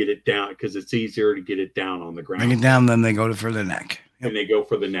 okay, to get it down, because it's easier to get it down on the ground. Bring it down, then they go for the neck. Yep. And they go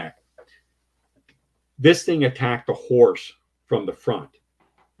for the neck. This thing attacked a horse from the front,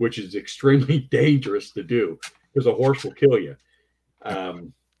 which is extremely dangerous to do because a horse will kill you.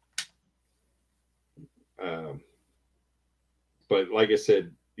 But like I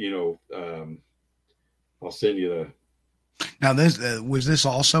said, I'll send you the. Now, was this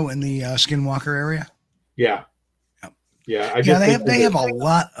also in the Skinwalker area? Yeah. Yep. Yeah. They have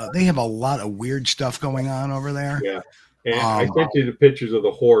a lot of weird stuff going on over there. Yeah. And I sent you the pictures of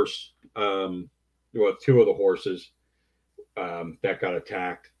the horse. 2 of the horses that got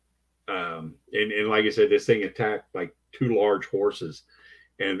attacked. And like I said, this thing attacked like 2 large horses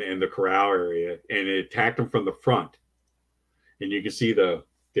in the corral area, and it attacked them from the front. And you can see the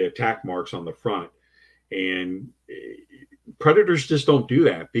attack marks on the front. And predators just don't do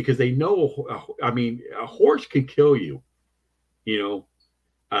that because they know, a horse can kill you,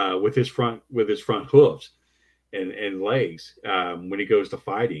 with his front hooves and legs when he goes to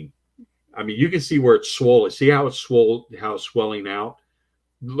fighting. I mean, you can see where it's swollen. See how it's swelling out?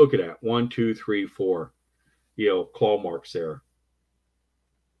 Look at that. 1, 2, 3, 4, claw marks there.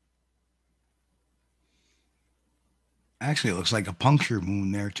 Actually, it looks like a puncture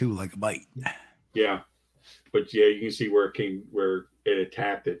wound there too, like a bite. Yeah. But yeah, you can see where it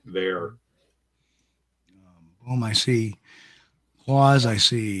attacked it there. I see claws. I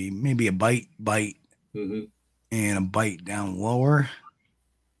see maybe a bite, mm-hmm. and a bite down lower.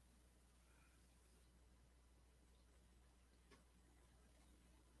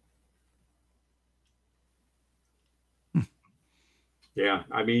 Yeah,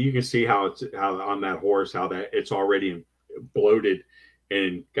 I mean, you can see how on that horse how that it's already bloated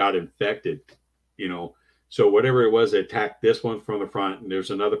and got infected. You know, so whatever it was, it attacked this one from the front, and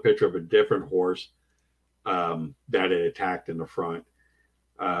there's another picture of a different horse that it attacked in the front.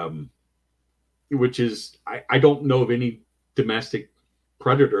 Which is I don't know of any domestic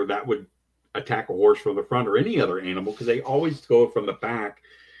predator that would attack a horse from the front or any other animal, because they always go from the back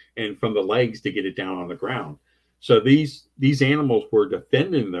and from the legs to get it down on the ground. So these animals were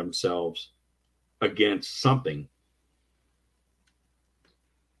defending themselves against something.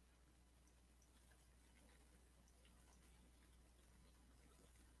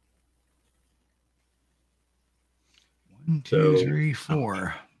 One, two, three,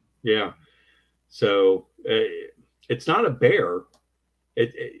 four. Yeah. So it's not a bear. A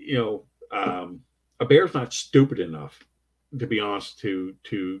bear's not stupid enough, to be honest, to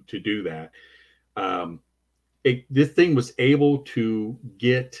do that. This thing was able to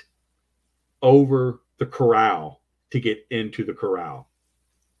get over the corral to get into the corral,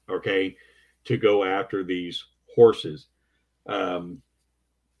 okay, to go after these horses. And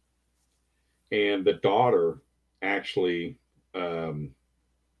the daughter actually,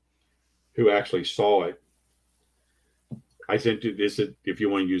 who actually saw it, I sent you this, if you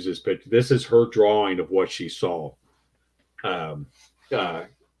want to use this picture. This is her drawing of what she saw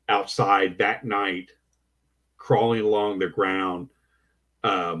outside that night, crawling along the ground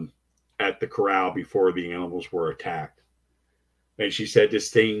at the corral before the animals were attacked. And she said this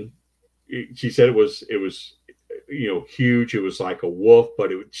thing, she said it was huge. It was like a wolf,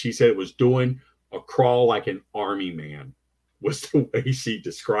 but she said it was doing a crawl like an army man, was the way she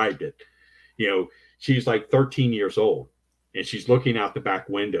described it. She's like 13 years old, and she's looking out the back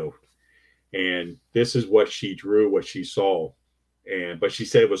window, and this is what she drew, what she saw. But she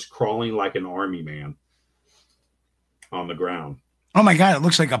said it was crawling like an army man on the ground. Oh my God, it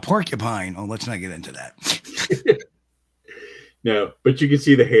looks like a porcupine. Oh, let's not get into that. No, but you can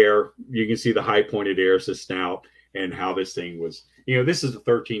see the hair. You can see the high pointed ears, the snout, and how this thing was, this is a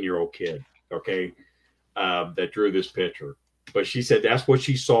 13-year-old kid, okay, that drew this picture. But she said that's what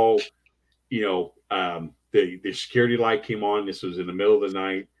she saw. The security light came on. This was in the middle of the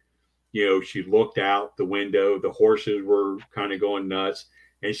night. She looked out the window. The horses were kind of going nuts.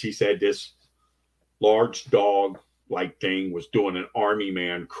 And she said this large dog-like thing was doing an army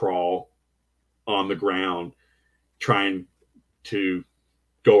man crawl on the ground, trying to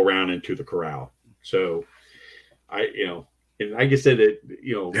go around into the corral. So and like I said,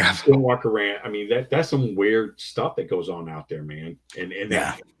 Skinwalker Ranch, I mean, that's some weird stuff that goes on out there, man. And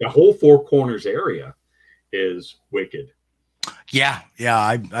the whole Four Corners area is wicked. Yeah.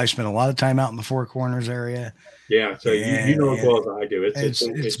 I spent a lot of time out in the Four Corners area. Yeah, so you know as well as I do.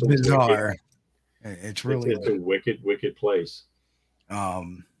 It's bizarre. It's really it's a wicked place.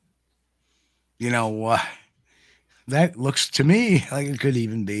 That looks to me like it could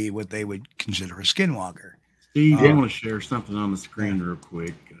even be what they would consider a skinwalker. Steve, I want to share something on the screen real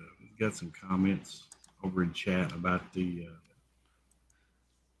quick. We've got some comments over in chat about the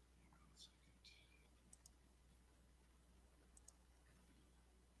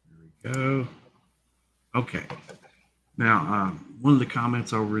there we go. Okay. Now, one of the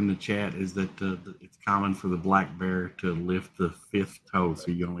comments over in the chat is that it's common for the black bear to lift the fifth toe,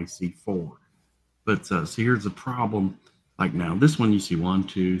 so you only see four. But so here's the problem. Like now, this one you see 1,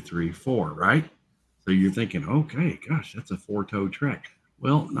 2, 3, 4, right? So you're thinking, okay, gosh, that's a four-toe track.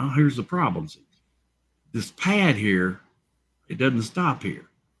 Well, now here's the problem. This pad here, it doesn't stop here.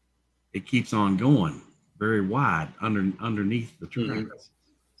 It keeps on going very wide underneath the tracks. Mm-hmm.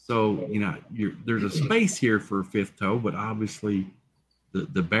 So, there's a space here for a fifth toe, but obviously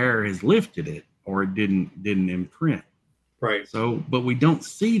the bear has lifted it or it didn't imprint. Right. So, but we don't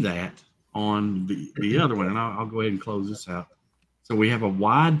see that on the other one. And I'll go ahead and close this out. So we have a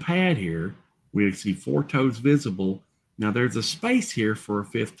wide pad here. We see four toes visible. Now there's a space here for a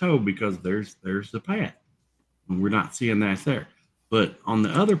fifth toe because there's the pad. And we're not seeing that there. But on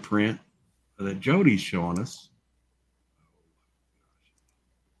the other print that Jody's showing us,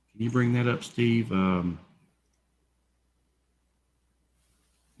 can you bring that up, Steve? No,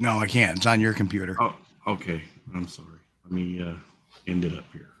 I can't. It's on your computer. Oh, okay. I'm sorry. Let me end it up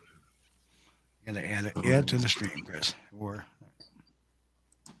here. You gotta add it to the stream, Chris. Or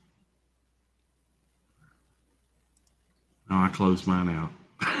no, I closed mine out.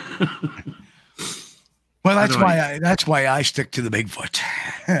 Well, that's why I stick to the Bigfoot.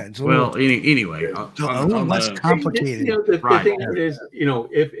 Anyway, a little less complicated. The thing is,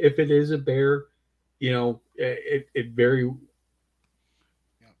 if it is a bear, it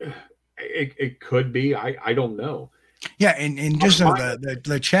could be. I don't know. Yeah, and just so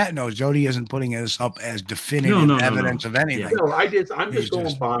the chat knows, Jody isn't putting this up as definitive evidence of anything. No, I'm just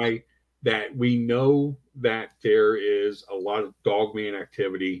going by that. We know that there is a lot of dogman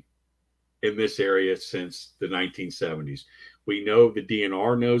activity in this area since the 1970s. We know the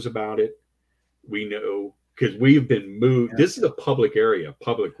DNR knows about it. We know because we've been moved. This is a public area,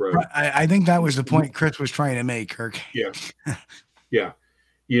 public road. I think that was the point Chris was trying to make, Kirk. Yeah. Yeah.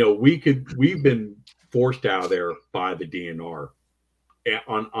 You know, we've been forced out of there by the DNR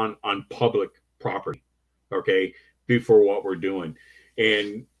on public property. Okay. Before what we're doing.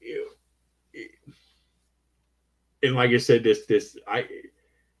 And like I said,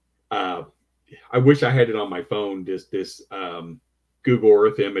 I wish I had it on my phone, this Google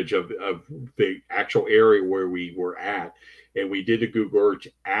Earth image of the actual area where we were at. And we did a Google Earth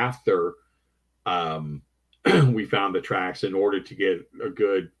after we found the tracks in order to get a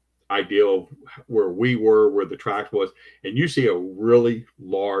good idea of where we were, where the track was. And you see a really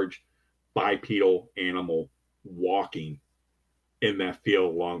large bipedal animal walking in that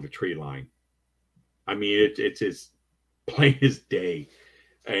field along the tree line. I mean, it's as plain as day.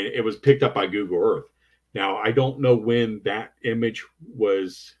 And it was picked up by Google Earth. Now, I don't know when that image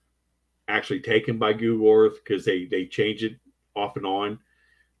was actually taken by Google Earth because they change it off and on.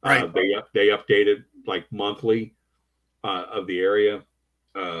 Right. They update it like monthly of the area.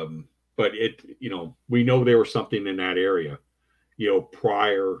 But we know there was something in that area,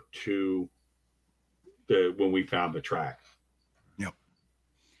 prior to when we found the track. Yep.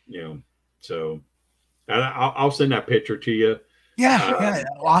 So I'll send that picture to you. Yeah,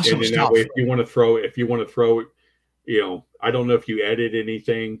 awesome and then stuff. That way, if you want to throw it, I don't know if you edit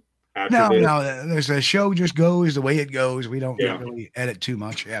anything after this. No, there's a show just goes the way it goes. We don't really edit too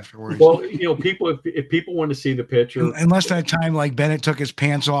much afterwards. Well, people, if people want to see the picture, unless that time like Bennett took his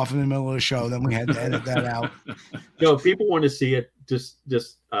pants off in the middle of the show, then we had to edit that out. If people want to see it, just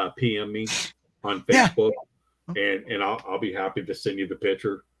PM me on Facebook, and I'll be happy to send you the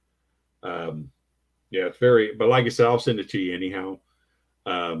picture. It's but like I said, I'll send it to you anyhow,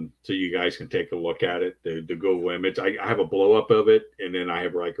 so you guys can take a look at it. The Google image, I have a blow up of it, and then I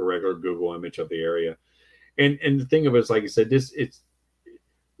have like a regular Google image of the area. And the thing of it is, like I said, it's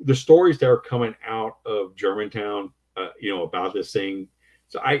the stories that are coming out of Germantown, about this thing.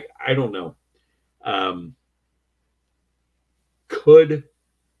 So I don't know. Could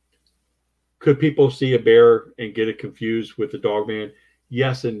people see a bear and get it confused with the dogman?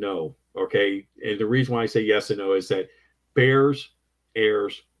 Yes and no. Okay. And the reason why I say yes and no is that bears'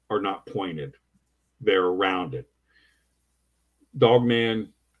 ears are not pointed. They're rounded.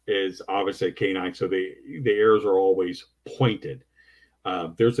 Dogman is obviously a canine, so the ears are always pointed.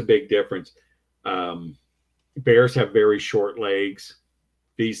 There's a big difference. Bears have very short legs.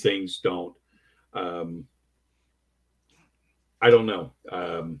 These things don't. I don't know.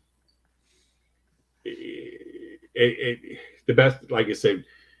 The best, like I said,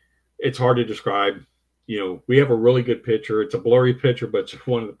 it's hard to describe. We have a really good picture. It's a blurry picture, but it's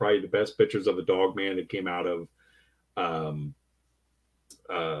one of probably the best pictures of a dogman that came out of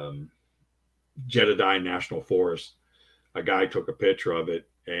Jedediah National Forest. A guy took a picture of it,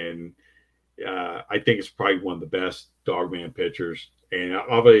 and I think it's probably one of the best dogman pictures. And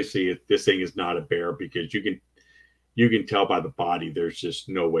obviously, this thing is not a bear because you can tell by the body. There's just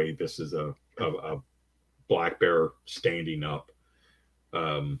no way this is a black bear standing up.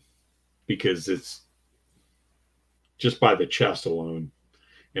 Because it's just by the chest alone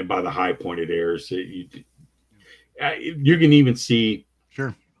and by the high pointed ears, you can even see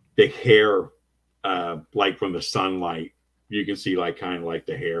the hair, like from the sunlight, you can see like kind of like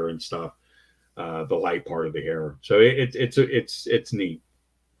the hair and stuff, the light part of the hair. So it's neat.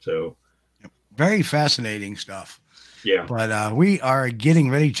 So very fascinating stuff. Yeah. But we are getting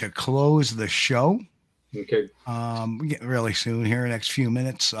ready to close the show. Okay. We get really soon here, next few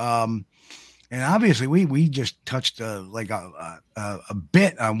minutes. And obviously we just touched a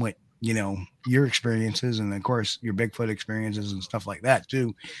bit on what, your experiences and of course your Bigfoot experiences and stuff like that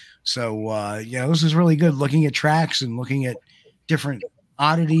too. So, this is really good looking at tracks and looking at different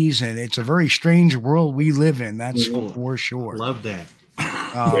oddities. And it's a very strange world we live in. That's for sure. Love that.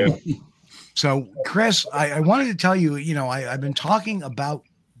 So Chris, I wanted to tell you, I've been talking about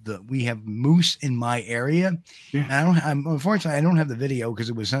we have moose in my area. Yeah. And unfortunately I don't have the video because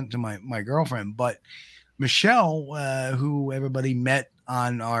it was sent to my girlfriend, but Michelle, who everybody met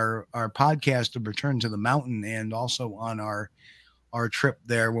on our podcast of Return to the Mountain and also on our trip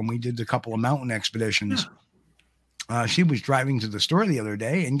there when we did a couple of mountain expeditions. Yeah. She was driving to the store the other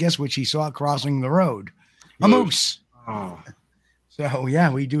day and guess what she saw crossing the road? A moose. Oh. So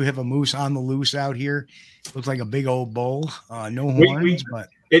yeah, we do have a moose on the loose out here. Looks like a big old bull. No horns, but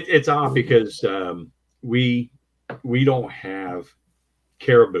it's odd because we don't have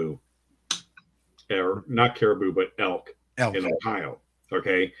caribou, or not caribou, but elk. In Ohio.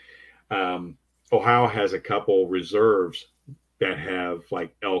 Okay. Ohio has a couple reserves that have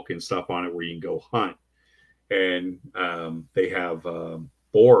like elk and stuff on it where you can go hunt. And they have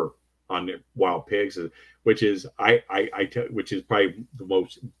boar on the wild pigs, which is which is probably the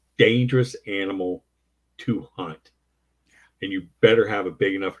most dangerous animal to hunt. And you better have a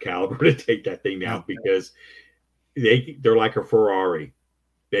big enough caliber to take that thing down, because they're like a Ferrari.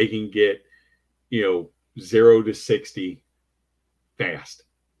 They can get 0 to 60 fast.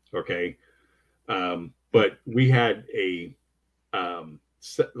 Okay. But we had a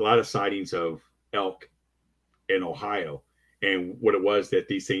lot of sightings of elk in Ohio, and what it was that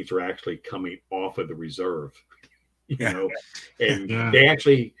these things were actually coming off of the reserve, and they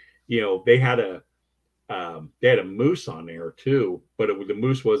actually, they had a moose on there too, but the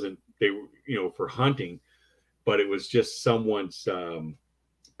moose wasn't, for hunting, but it was just someone's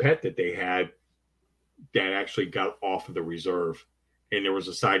pet that they had that actually got off of the reserve, and there was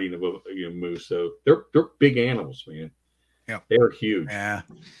a sighting of a moose. So they're big animals, man. Yeah, they're huge. Yeah.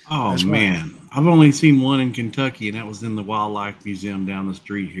 Oh, that's man, right. I've only seen one in Kentucky, and that was in the Wildlife Museum down the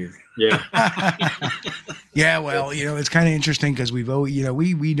street here. Yeah. Yeah. Well, it's kind of interesting because we know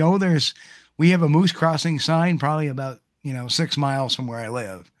we have a moose crossing sign probably about 6 miles from where I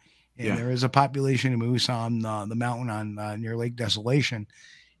live, and there is a population of moose on the mountain on near Lake Desolation.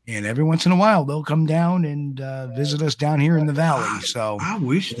 And every once in a while, they'll come down and visit us down here in the valley. So I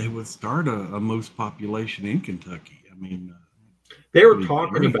wish they would start a moose population in Kentucky. I mean, they were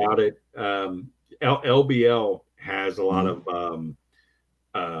talking about it. LBL has a lot of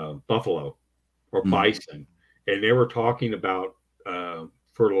buffalo or bison, and they were talking about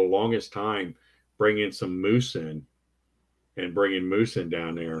for the longest time bringing some moose in and bringing moose in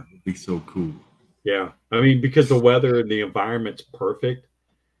down there. It'd be so cool. Yeah, I mean, because the weather and the environment's perfect.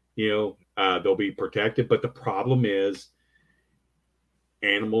 They'll be protected, but the problem is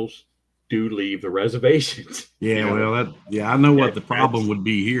animals do leave the reservations. Yeah, well, I know what the problem would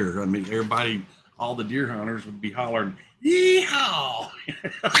be here. I mean, all the deer hunters would be hollering, "Yeehaw!"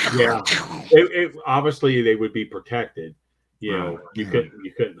 Yeah, obviously they would be protected. You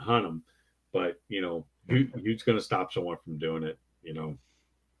couldn't hunt them, but who's going to stop someone from doing it?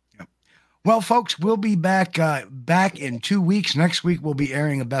 Well, folks, we'll be back in 2 weeks. Next week, we'll be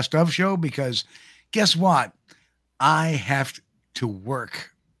airing a best of show because guess what? I have to work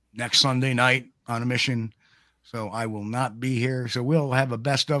next Sunday night on a mission, so I will not be here. So we'll have a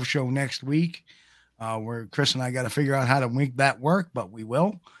best of show next week where Chris and I got to figure out how to make that work, but we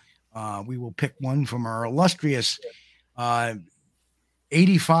will. We will pick one from our illustrious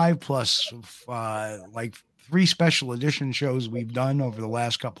 85 plus like 3 special edition shows we've done over the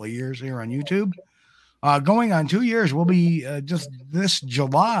last couple of years here on YouTube. Going on 2 years, we'll be just this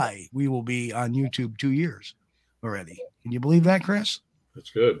July, we will be on YouTube 2 years already. Can you believe that, Chris? That's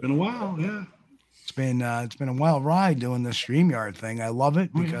good. It's been a while, yeah. It's been a wild ride doing this StreamYard thing. I love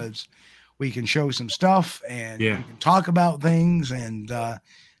it because we can show some stuff and we can talk about things and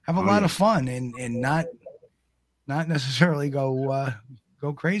have a lot of fun and not necessarily go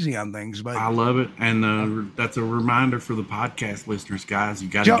crazy on things, but I love it. And that's a reminder for the podcast listeners, guys. You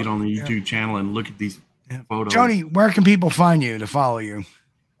got to get on the YouTube channel and look at these photos. Jody, where can people find you to follow you?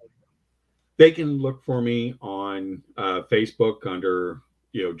 They can look for me on Facebook under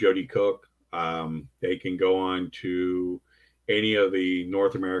Jody Cook. They can go on to any of the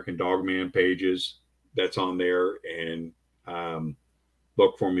North American Dogman pages that's on there and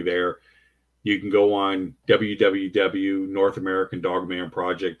look for me there. You can go on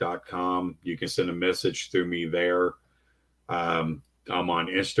www.NorthAmericanDogmanProject.com. You can send a message through me there. I'm on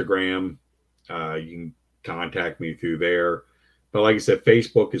Instagram. You can contact me through there. But like I said,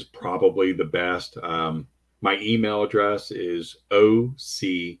 Facebook is probably the best. My email address is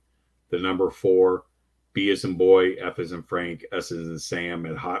OC4, B as in boy, F as in Frank, S as in Sam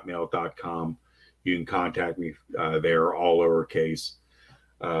 @hotmail.com. You can contact me there, all lowercase.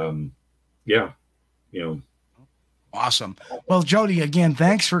 Awesome. Well, Jody, again,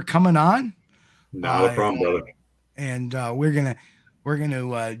 thanks for coming on. Not a problem, brother. And we're gonna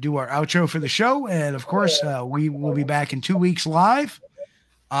do our outro for the show, and of course, we will be back in 2 weeks live.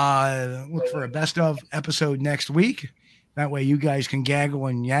 Look for a best of episode next week. That way, you guys can gaggle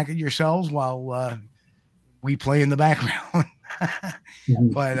and yak at yourselves while we play in the background.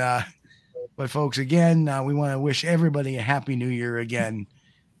 But folks, again, we want to wish everybody a happy New Year again.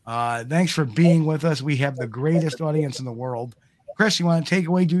 Thanks for being with us. We have the greatest audience in the world, Chris, you want to take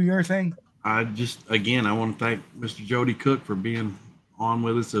away, do your thing? I want to thank Mr. Jody Cook for being on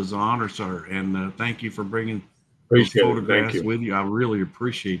with us. It was an honor, sir. And thank you for bringing those photographs with you. I really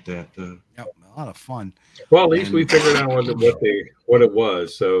appreciate that. Yep, a lot of fun. Well, at least we figured out what it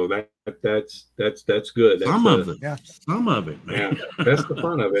was. So that's good. Some of it, man. Yeah, that's the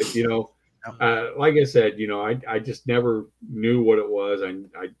fun of it. Like I said, I just never knew what it was. I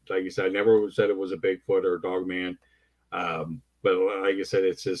like I said, I never said it was a Bigfoot or a Dogman. But like I said,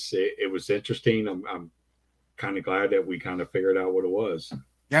 it's just it was interesting. I'm kind of glad that we kind of figured out what it was.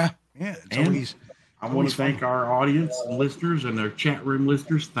 Yeah. I want to thank our audience and listeners and our chat room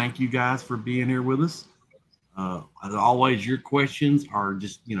listeners. Thank you guys for being here with us. As always, your questions are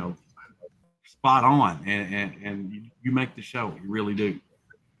just, spot on, and you make the show. You really do.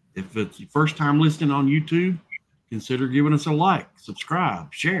 If it's your first time listening on YouTube, consider giving us a like,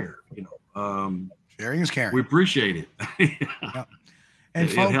 subscribe, share. Sharing is caring. We appreciate it. Yep. And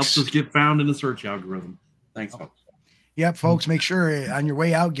it helps us get found in the search algorithm. Thanks, folks. Yep, folks, make sure on your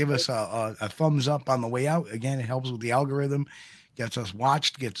way out, give us a thumbs up on the way out. Again, it helps with the algorithm, gets us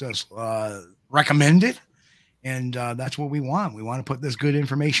watched, gets us recommended. And that's what we want. We want to put this good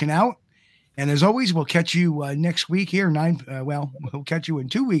information out. And as always, we'll catch you next week here. We'll catch you in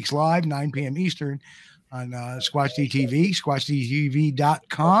 2 weeks live, 9 p.m. Eastern on Squatch D TV,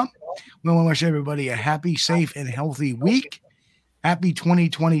 SquatchDTV.com. We want to wish everybody a happy, safe, and healthy week. Happy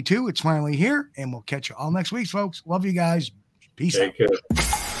 2022. It's finally here, and we'll catch you all next week, folks. Love you guys. Peace out.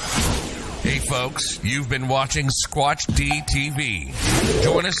 Hey, folks, you've been watching Squatch D TV.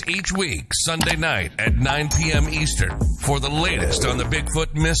 Join us each week, Sunday night at 9 p.m. Eastern for the latest on the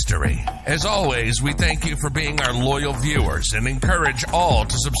Bigfoot mystery. As always, we thank you for being our loyal viewers and encourage all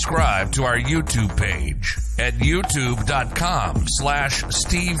to subscribe to our YouTube page at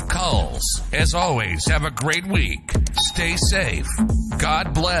youtube.com/Steve Kulls. As always, have a great week. Stay safe.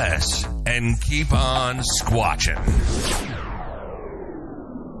 God bless. And keep on squatching.